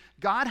Corinthians,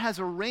 God has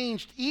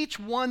arranged each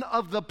one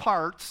of the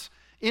parts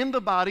in the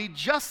body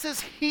just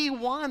as he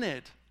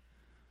wanted.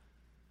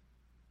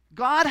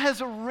 God has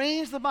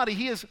arranged the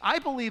body. I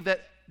believe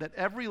that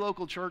every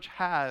local church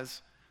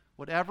has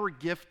whatever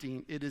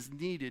gifting it is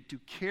needed to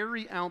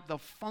carry out the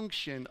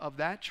function of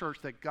that church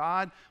that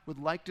God would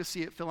like to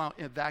see it fill out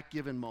at that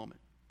given moment.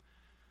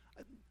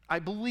 I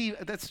believe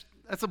that's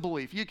a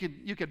belief. You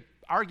could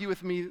argue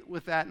with me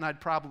with that, and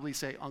I'd probably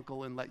say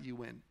uncle and let you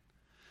win.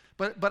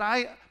 But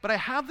I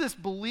have this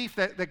belief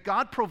that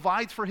God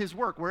provides for his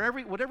work.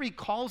 Whatever he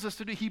calls us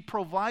to do, he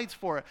provides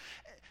for it.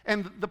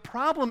 And the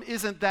problem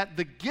isn't that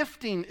the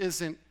gifting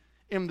isn't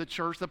in the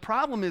church. The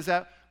problem is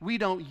that we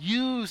don't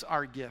use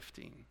our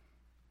gifting.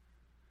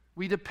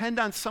 We depend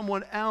on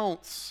someone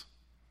else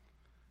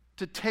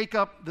to take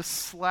up the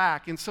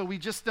slack. And so we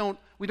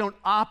don't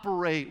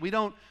operate. We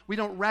don't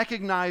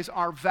recognize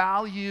our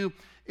value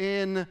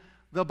in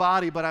the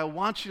body. But I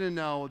want you to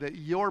know that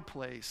your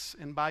place,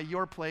 and by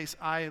your place,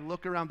 I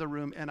look around the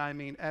room and I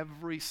mean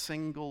every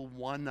single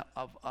one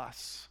of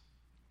us,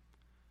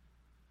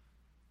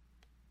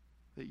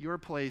 that your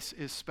place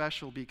is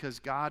special because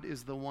God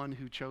is the one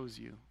who chose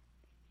you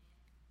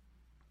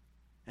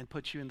and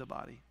put you in the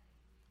body.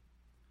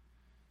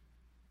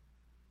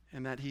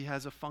 And that he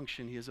has a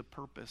function, he has a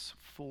purpose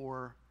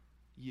for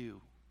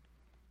you.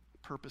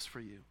 Purpose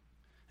for you.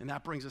 And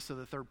that brings us to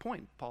the third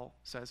point. Paul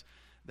says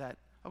that,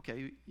 okay,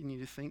 you need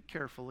to think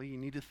carefully, you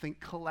need to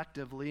think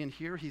collectively, and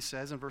here he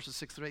says in verses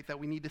 6 through 8 that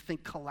we need to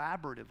think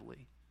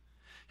collaboratively.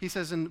 He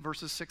says in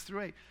verses 6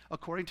 through 8,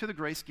 according to the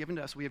grace given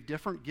to us, we have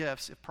different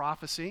gifts. If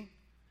prophecy,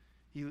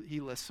 he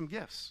lists some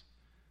gifts.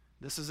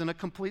 This isn't a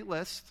complete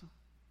list.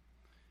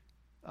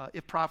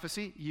 If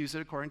prophecy, use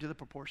it according to the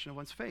proportion of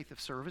one's faith. If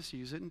service,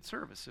 use it in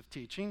service. If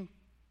teaching,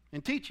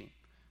 in teaching.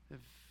 If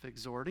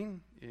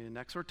exhorting, in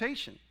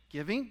exhortation.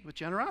 Giving, with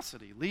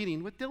generosity.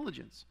 Leading, with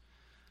diligence.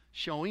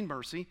 Showing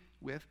mercy,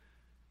 with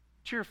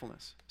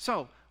cheerfulness.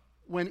 So,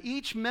 when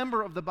each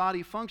member of the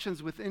body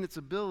functions within its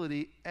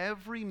ability,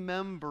 every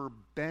member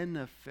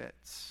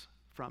benefits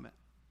from it.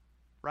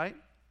 Right?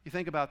 You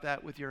think about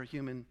that with your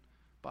human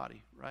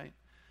body, right?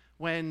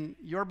 When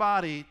your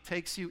body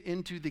takes you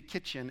into the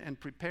kitchen and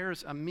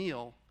prepares a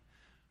meal,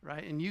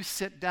 right, and you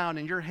sit down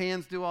and your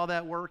hands do all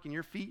that work and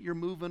your feet, you're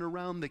moving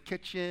around the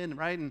kitchen,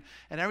 right, and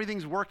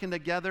everything's working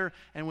together,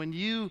 and when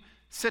you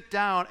sit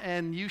down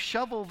and you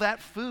shovel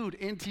that food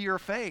into your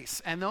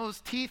face, and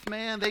those teeth,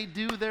 man, they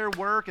do their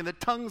work, and the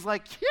tongue's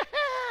like,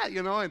 yeah,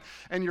 you know,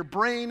 and your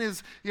brain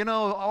is, you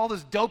know, all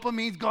this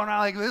dopamine's going on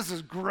like, this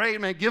is great,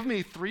 man, give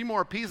me 3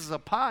 more pieces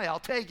of pie, I'll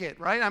take it,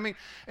 right? I mean,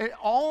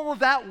 all of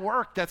that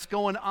work that's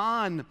going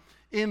on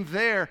in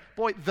there,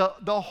 boy,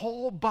 the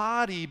whole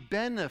body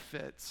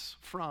benefits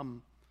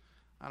from,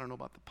 I don't know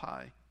about the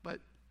pie, but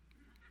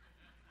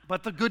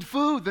the good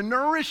food, the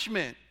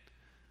nourishment.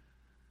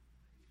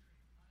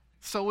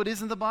 So it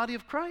is in the body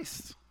of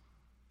Christ.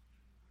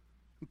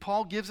 And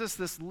Paul gives us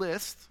this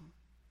list.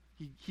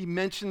 He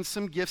mentions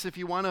some gifts. If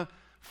you want to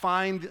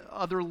find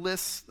other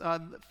lists,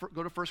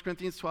 go to 1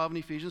 Corinthians 12 and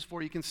Ephesians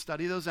 4. You can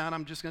study those out.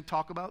 I'm just going to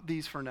talk about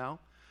these for now.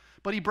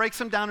 But he breaks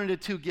them down into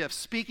 2 gifts,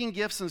 speaking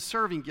gifts and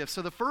serving gifts.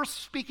 So the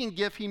first speaking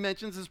gift he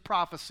mentions is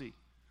prophecy.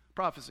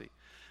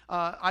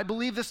 I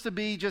believe this to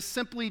be just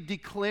simply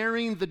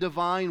declaring the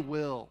divine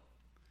will,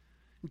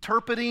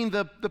 interpreting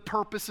the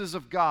purposes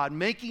of God,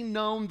 making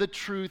known the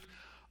truth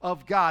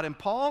of God. And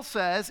Paul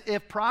says,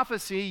 if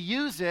prophecy,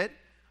 use it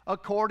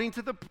according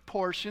to the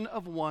proportion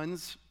of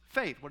one's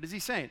faith. What is he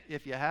saying?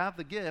 If you have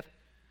the gift,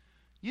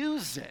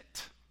 use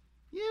it.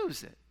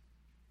 Use it.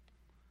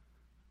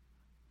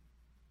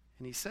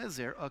 And he says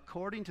there,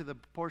 according to the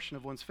proportion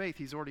of one's faith.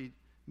 He's already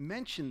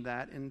mentioned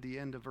that in the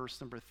end of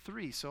verse number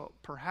 3. So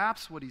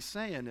perhaps what he's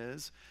saying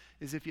is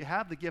if you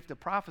have the gift of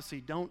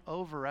prophecy, don't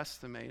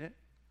overestimate it.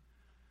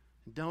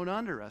 Don't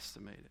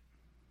underestimate it.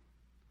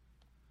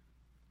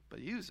 But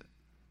use it.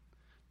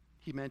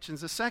 He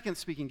mentions a second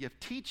speaking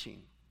gift,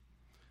 teaching.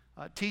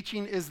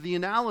 Teaching is the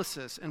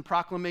analysis and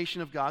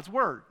proclamation of God's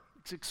word.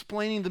 It's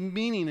explaining the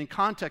meaning and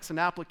context and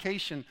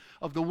application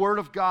of the word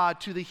of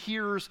God to the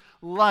hearer's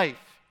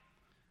life.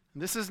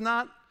 And this is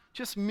not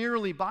just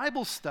merely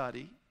Bible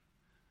study.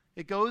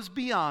 It goes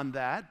beyond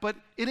that, but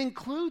it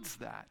includes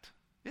that.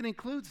 It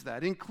includes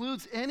that. It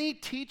includes any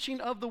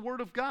teaching of the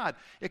Word of God.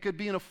 It could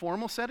be in a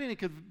formal setting. It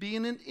could be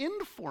in an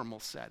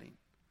informal setting.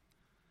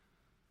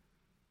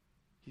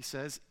 He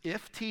says,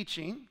 if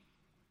teaching,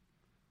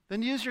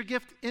 then use your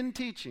gift in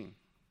teaching.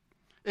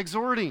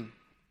 Exhorting.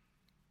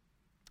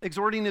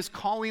 Exhorting is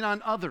calling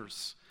on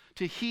others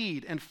to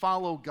heed and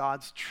follow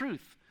God's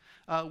truth,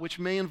 which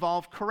may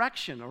involve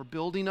correction or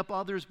building up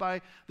others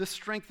by the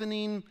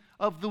strengthening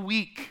of the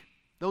weak,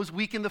 those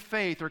weak in the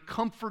faith, or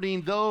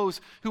comforting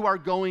those who are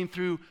going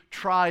through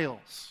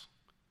trials.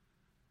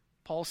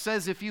 Paul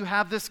says if you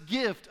have this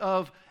gift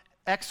of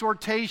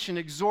exhortation,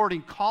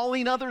 exhorting,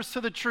 calling others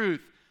to the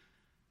truth,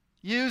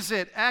 use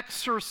it,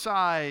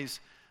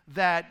 exercise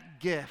that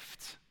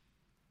gift.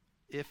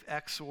 If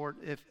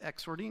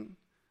exhorting,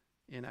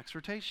 in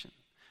exhortation.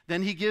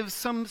 Then he gives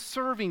some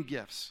serving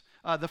gifts.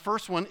 The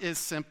first one is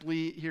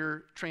simply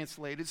here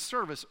translated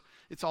service.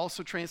 It's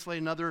also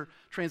translated in other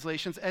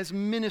translations as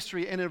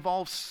ministry, and it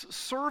involves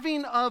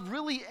serving of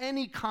really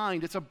any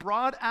kind. It's a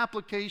broad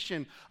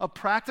application of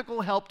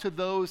practical help to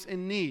those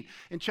in need.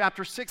 In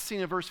chapter 16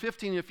 and verse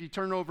 15, if you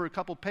turn over a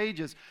couple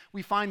pages,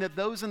 we find that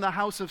those in the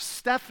house of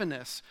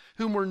Stephanas,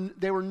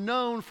 they were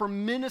known for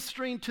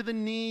ministering to the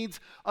needs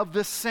of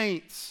the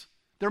saints,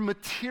 their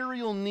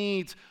material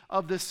needs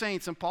of the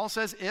saints. And Paul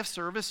says, if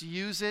service,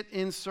 use it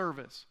in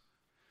service.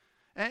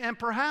 And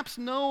perhaps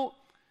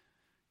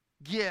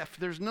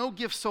there's no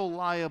gift so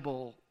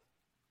liable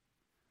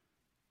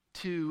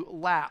to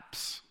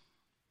lapse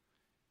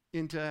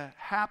into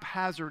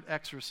haphazard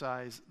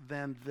exercise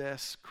than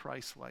this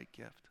Christ-like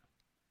gift.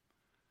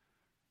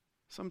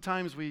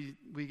 Sometimes we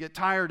get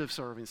tired of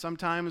serving.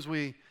 Sometimes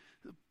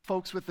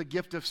folks with the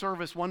gift of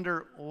service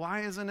wonder, why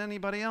isn't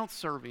anybody else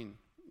serving?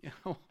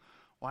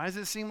 Why does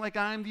it seem like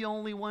I'm the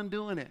only one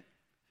doing it?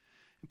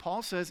 And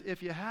Paul says,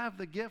 if you have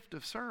the gift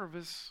of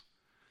service,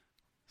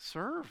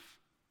 serve.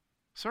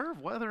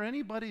 Serve, whether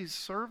anybody's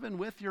serving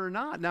with you or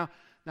not.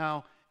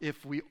 Now,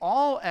 if we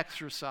all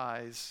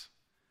exercise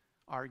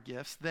our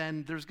gifts,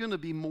 then there's going to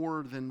be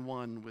more than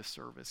one with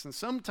service. And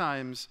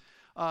sometimes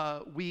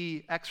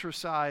we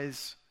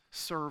exercise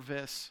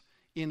service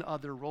in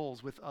other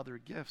roles with other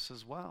gifts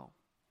as well.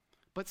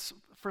 But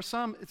for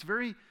some, it's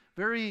very,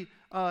 very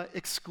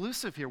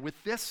exclusive here with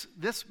this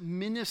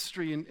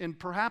ministry, and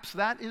perhaps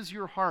that is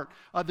your heart.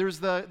 There's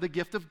the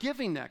gift of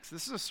giving next.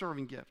 This is a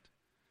serving gift.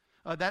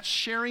 That's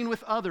sharing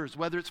with others,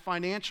 whether it's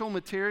financial,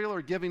 material,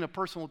 or giving of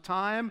personal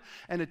time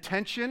and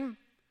attention.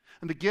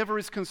 And the giver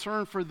is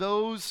concerned for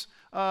those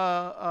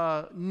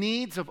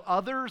needs of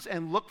others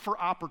and look for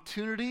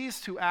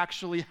opportunities to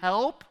actually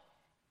help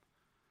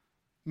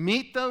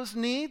meet those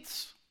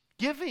needs.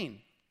 Giving.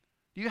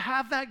 Do you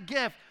have that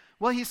gift?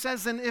 Well, he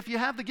says, then if you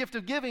have the gift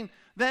of giving,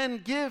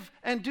 then give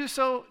and do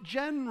so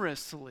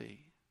generously.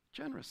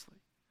 Generously.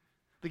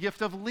 The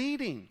gift of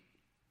leading.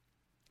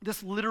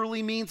 This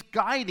literally means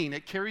guiding.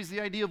 It carries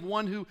the idea of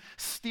one who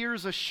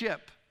steers a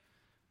ship.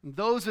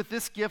 Those with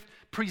this gift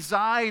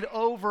preside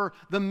over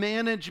the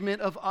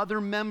management of other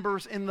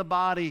members in the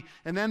body.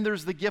 And then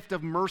there's the gift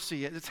of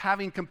mercy. It's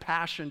having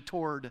compassion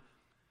toward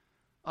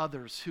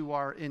others who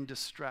are in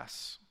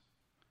distress,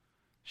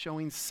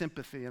 showing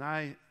sympathy. And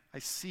I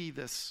see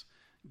this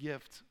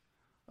gift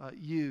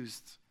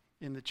used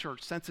in the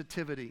church.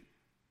 Sensitivity,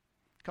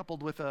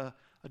 coupled with a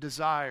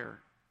desire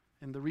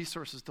and the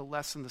resources to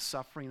lessen the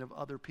suffering of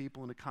other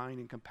people in a kind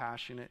and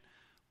compassionate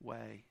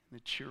way, in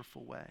a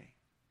cheerful way.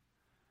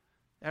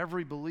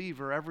 Every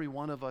believer, every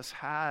one of us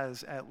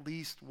has at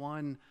least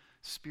one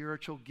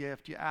spiritual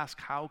gift. You ask,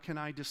 how can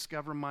I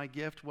discover my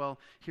gift? Well,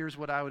 here's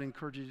what I would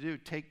encourage you to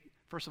do.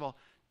 First of all,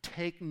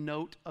 take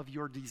note of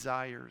your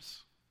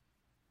desires.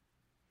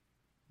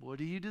 What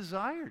do you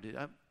desire?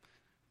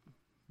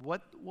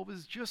 What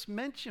was just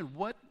mentioned?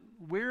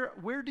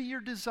 Where do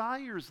your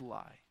desires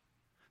lie?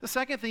 The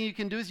second thing you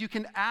can do is you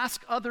can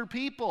ask other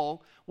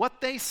people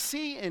what they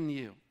see in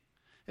you.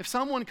 If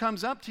someone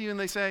comes up to you and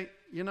they say,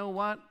 you know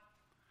what?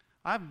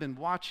 I've been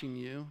watching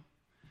you,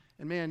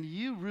 and man,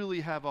 you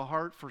really have a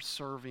heart for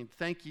serving.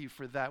 Thank you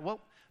for that.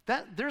 Well,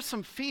 there's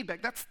some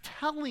feedback. That's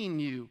telling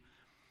you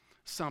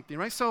something,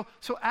 right? So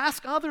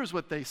ask others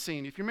what they see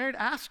in you. If you're married,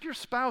 ask your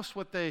spouse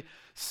what they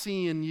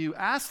see in you.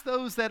 Ask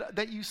those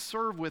that you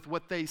serve with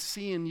what they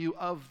see in you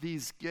of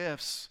these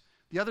gifts.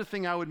 The other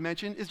thing I would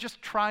mention is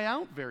just try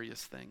out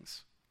various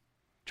things.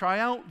 Try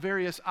out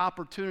various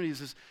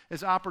opportunities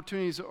as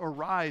opportunities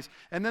arise.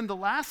 And then the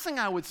last thing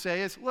I would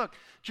say is, look,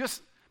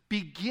 just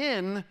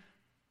begin.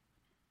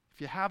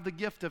 If you have the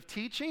gift of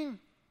teaching,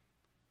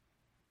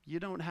 you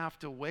don't have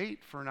to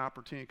wait for an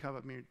opportunity to come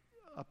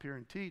up here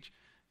and teach.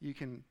 You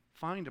can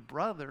find a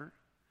brother,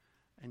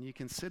 and you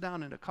can sit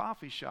down in a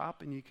coffee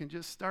shop, and you can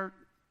just start,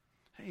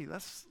 hey,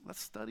 let's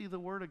study the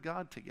Word of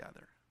God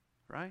together,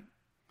 right?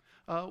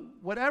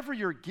 Whatever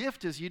your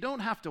gift is, you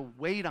don't have to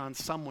wait on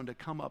someone to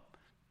come up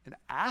and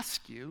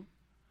ask you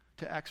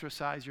to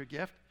exercise your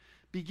gift.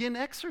 Begin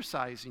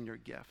exercising your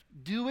gift.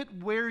 Do it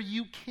where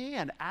you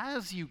can,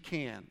 as you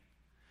can,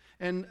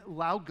 and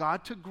allow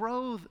God to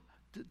grow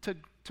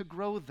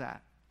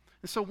that.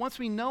 And so once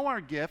we know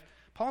our gift,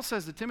 Paul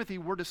says to Timothy,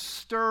 we're to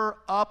stir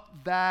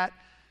up that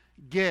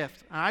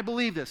gift. And I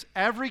believe this.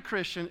 Every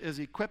Christian is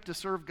equipped to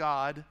serve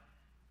God,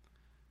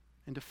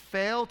 and to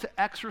fail to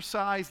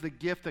exercise the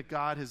gift that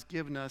God has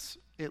given us,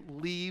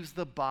 it leaves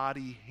the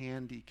body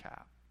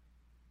handicapped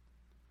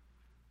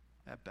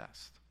at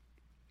best.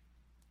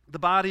 The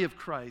body of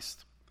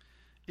Christ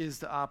is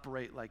to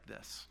operate like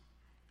this.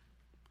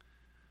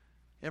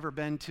 Ever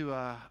been to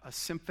a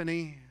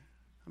symphony?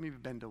 How many of you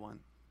have been to one?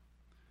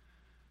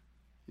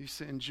 Used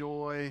to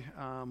enjoy,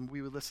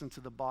 we would listen to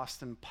the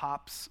Boston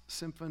Pops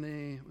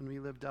Symphony when we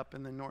lived up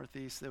in the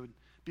Northeast. They would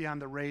be on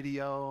the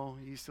radio.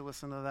 You used to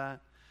listen to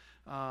that.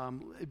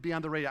 It'd be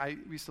on the radio. I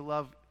used to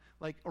love,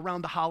 like,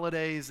 around the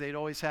holidays, they'd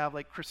always have,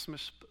 like,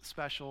 Christmas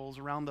specials.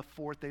 Around the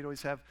 4th, they'd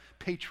always have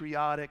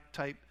patriotic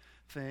type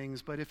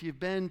things. But if you've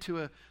been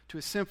to a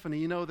symphony,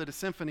 you know that a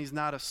symphony is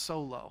not a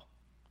solo.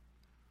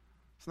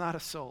 It's not a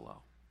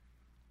solo.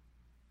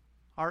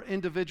 Our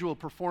individual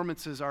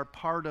performances are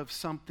part of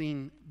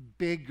something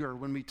bigger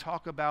when we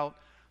talk about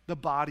the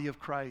body of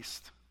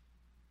Christ.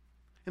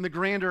 In the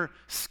grander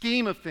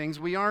scheme of things,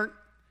 we aren't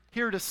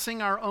here to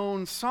sing our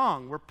own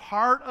song. We're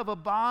part of a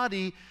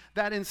body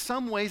that in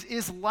some ways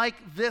is like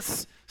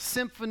this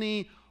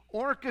symphony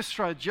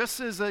orchestra. Just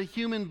as a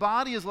human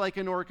body is like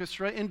an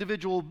orchestra,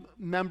 individual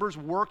members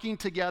working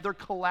together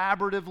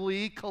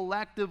collaboratively,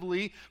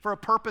 collectively, for a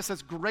purpose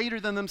that's greater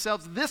than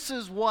themselves. This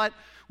is what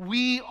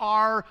we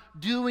are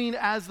doing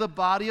as the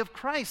body of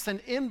Christ.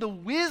 And in the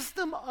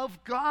wisdom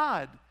of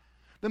God,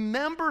 the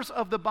members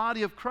of the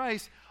body of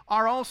Christ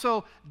are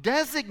also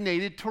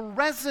designated to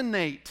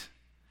resonate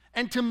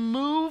and to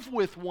move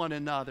with one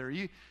another.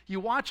 You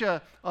watch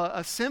a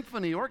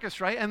symphony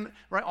orchestra, right? And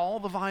right, all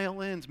the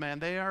violins, man,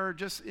 they are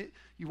just,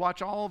 you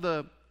watch all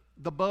the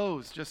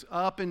bows just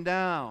up and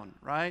down,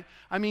 right?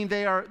 I mean,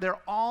 they're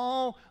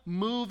all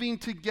moving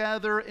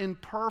together in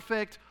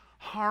perfect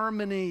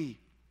harmony.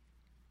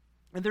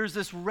 And there's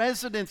this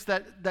resonance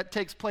that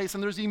takes place,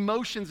 and there's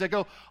emotions that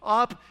go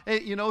up,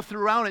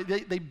 throughout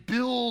it. They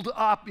build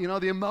up,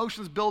 the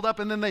emotions build up,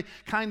 and then they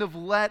kind of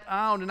let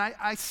out. And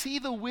I see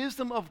the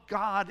wisdom of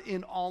God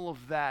in all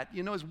of that.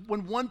 As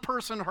when one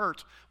person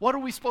hurts, what are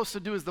we supposed to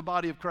do as the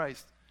body of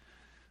Christ?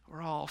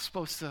 We're all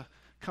supposed to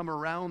come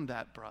around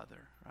that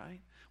brother, right?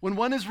 When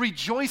one is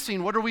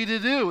rejoicing, what are we to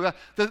do?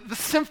 The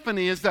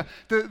symphony is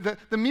the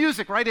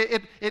music, right?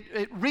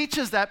 It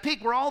reaches that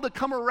peak. We're all to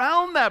come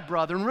around that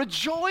brother and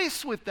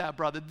rejoice with that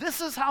brother. This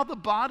is how the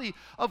body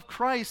of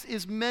Christ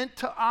is meant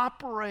to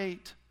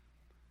operate.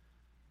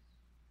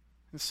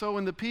 And so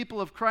when the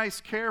people of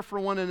Christ care for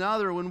one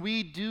another, when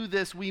we do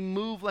this, we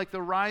move like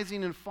the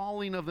rising and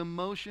falling of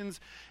emotions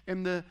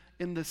in the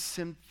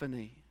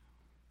symphony.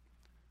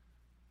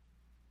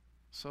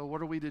 So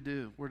what are we to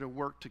do? We're to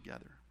work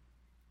together.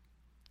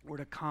 We're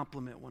to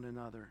complement one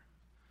another,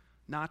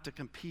 not to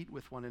compete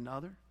with one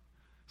another.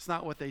 It's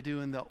not what they do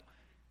in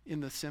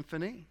the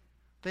symphony.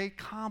 They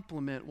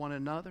complement one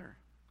another.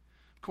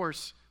 Of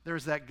course,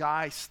 there's that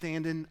guy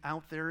standing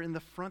out there in the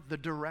front, the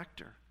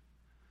director.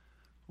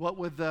 What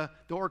would the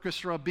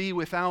orchestra be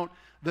without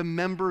the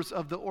members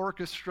of the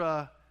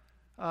orchestra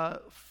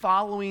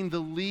following the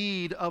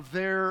lead of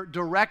their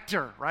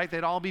director, right?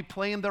 They'd all be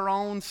playing their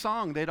own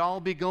song. They'd all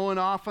be going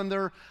off on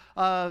their,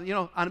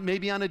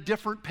 maybe on a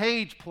different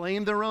page,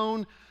 playing their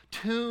own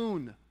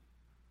tune.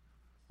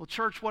 Well,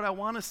 church, what I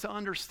want us to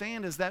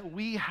understand is that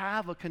we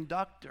have a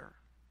conductor.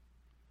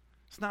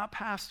 It's not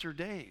Pastor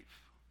Dave.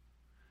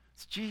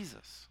 It's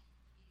Jesus.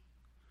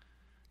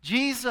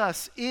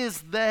 Jesus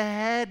is the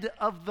head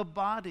of the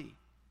body.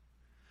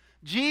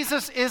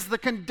 Jesus is the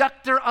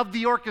conductor of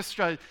the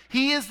orchestra.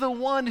 He is the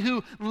one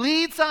who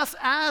leads us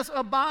as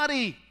a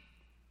body.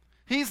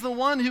 He's the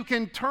one who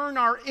can turn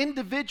our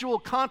individual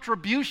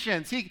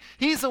contributions.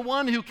 He's the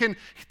one who can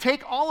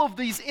take all of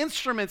these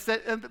instruments,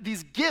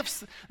 these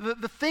gifts,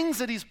 the things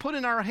that He's put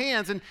in our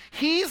hands, and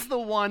He's the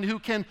one who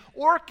can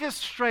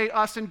orchestrate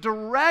us and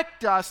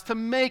direct us to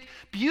make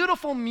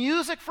beautiful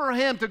music for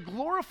Him, to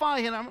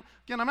glorify Him.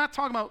 Again, I'm not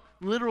talking about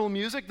literal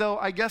music, though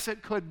I guess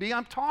it could be.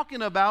 I'm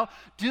talking about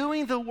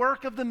doing the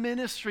work of the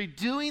ministry,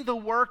 doing the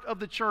work of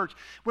the church.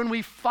 When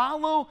we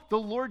follow the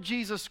Lord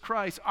Jesus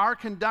Christ, our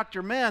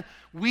conductor, man,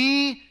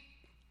 we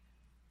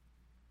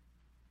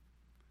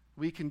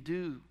can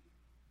do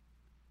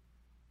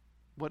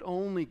what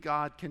only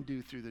God can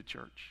do through the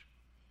church.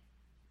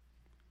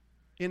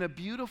 In a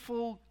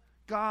beautiful,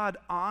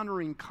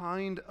 God-honoring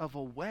kind of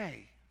a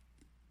way.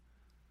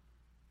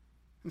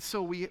 And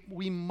so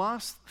we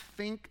must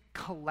think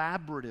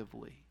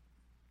collaboratively.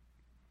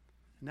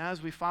 And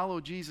as we follow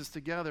Jesus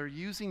together,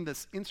 using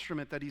this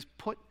instrument that He's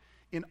put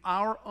in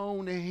our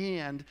own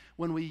hand,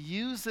 when we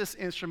use this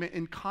instrument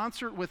in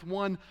concert with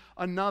one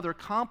another,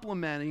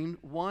 complementing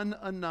one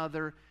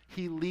another,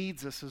 He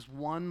leads us as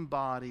one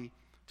body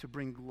to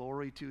bring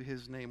glory to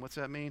His name. What's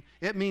that mean?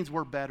 It means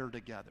we're better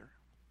together.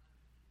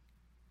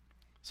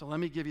 So let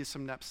me give you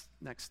some next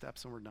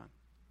steps and we're done.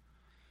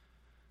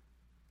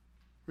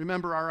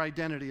 Remember, our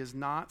identity is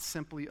not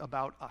simply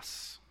about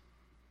us.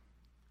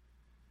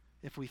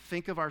 If we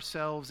think of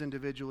ourselves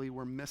individually,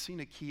 we're missing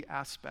a key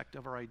aspect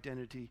of our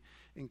identity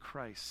in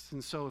Christ.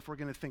 And so if we're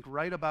going to think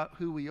right about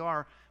who we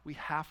are, we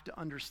have to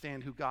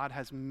understand who God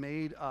has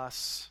made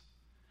us,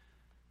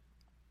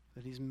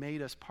 that He's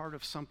made us part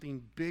of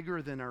something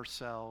bigger than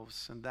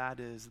ourselves, and that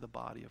is the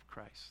body of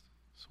Christ.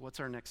 So what's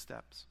our next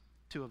steps?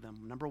 2 of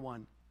them. Number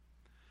 1,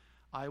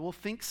 I will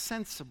think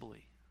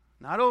sensibly,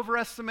 not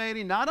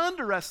overestimating, not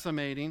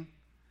underestimating,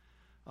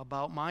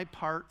 about my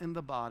part in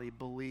the body,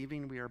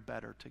 believing we are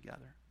better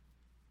together.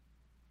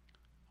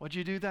 Would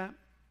you do that?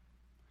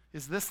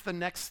 Is this the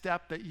next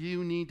step that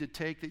you need to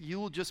take, that you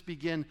will just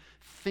begin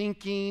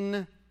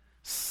thinking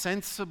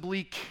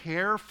sensibly,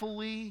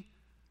 carefully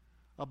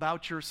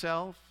about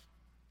yourself?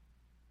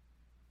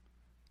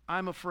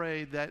 I'm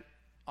afraid that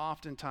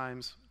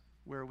oftentimes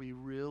where we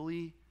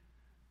really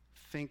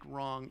think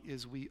wrong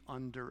is we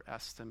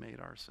underestimate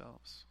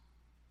ourselves.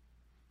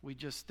 We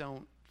just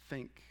don't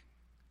think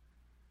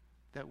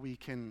that we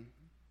can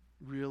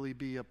really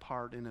be a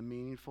part in a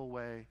meaningful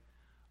way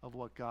of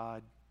what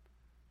God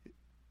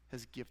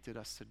has gifted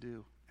us to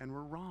do. And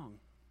we're wrong.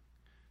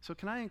 So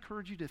can I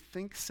encourage you to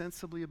think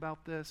sensibly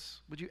about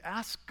this? Would you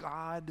ask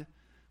God?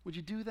 Would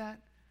you do that?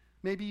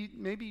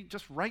 Maybe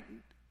just right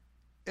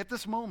at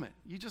this moment.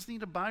 You just need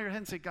to bow your head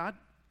and say, God,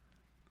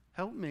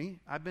 help me.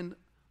 I've been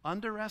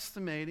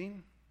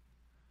underestimating,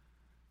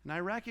 and I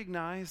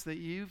recognize that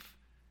You've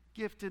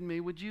gifted me.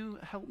 Would You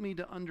help me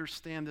to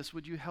understand this?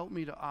 Would You help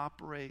me to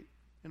operate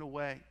in a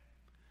way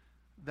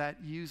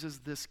that uses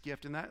this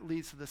gift? And that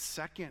leads to the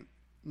second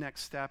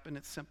next step, and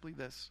it's simply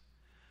this.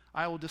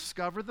 I will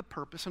discover the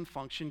purpose and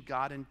function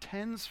God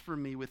intends for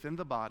me within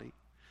the body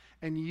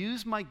and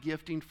use my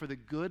gifting for the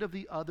good of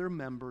the other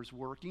members,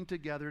 working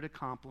together to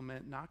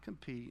complement, not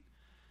compete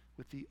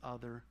with the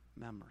other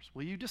members.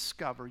 Will you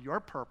discover your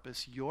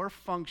purpose, your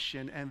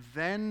function, and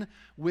then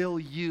will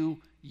you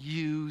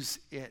use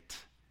it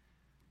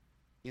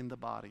in the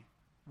body,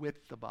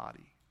 with the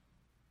body,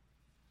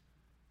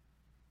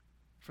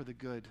 for the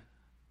good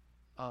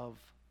of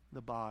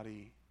the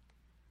body,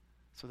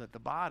 so that the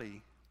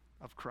body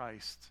of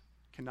Christ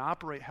can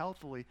operate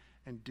healthily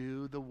and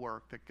do the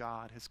work that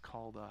God has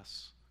called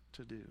us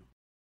to do.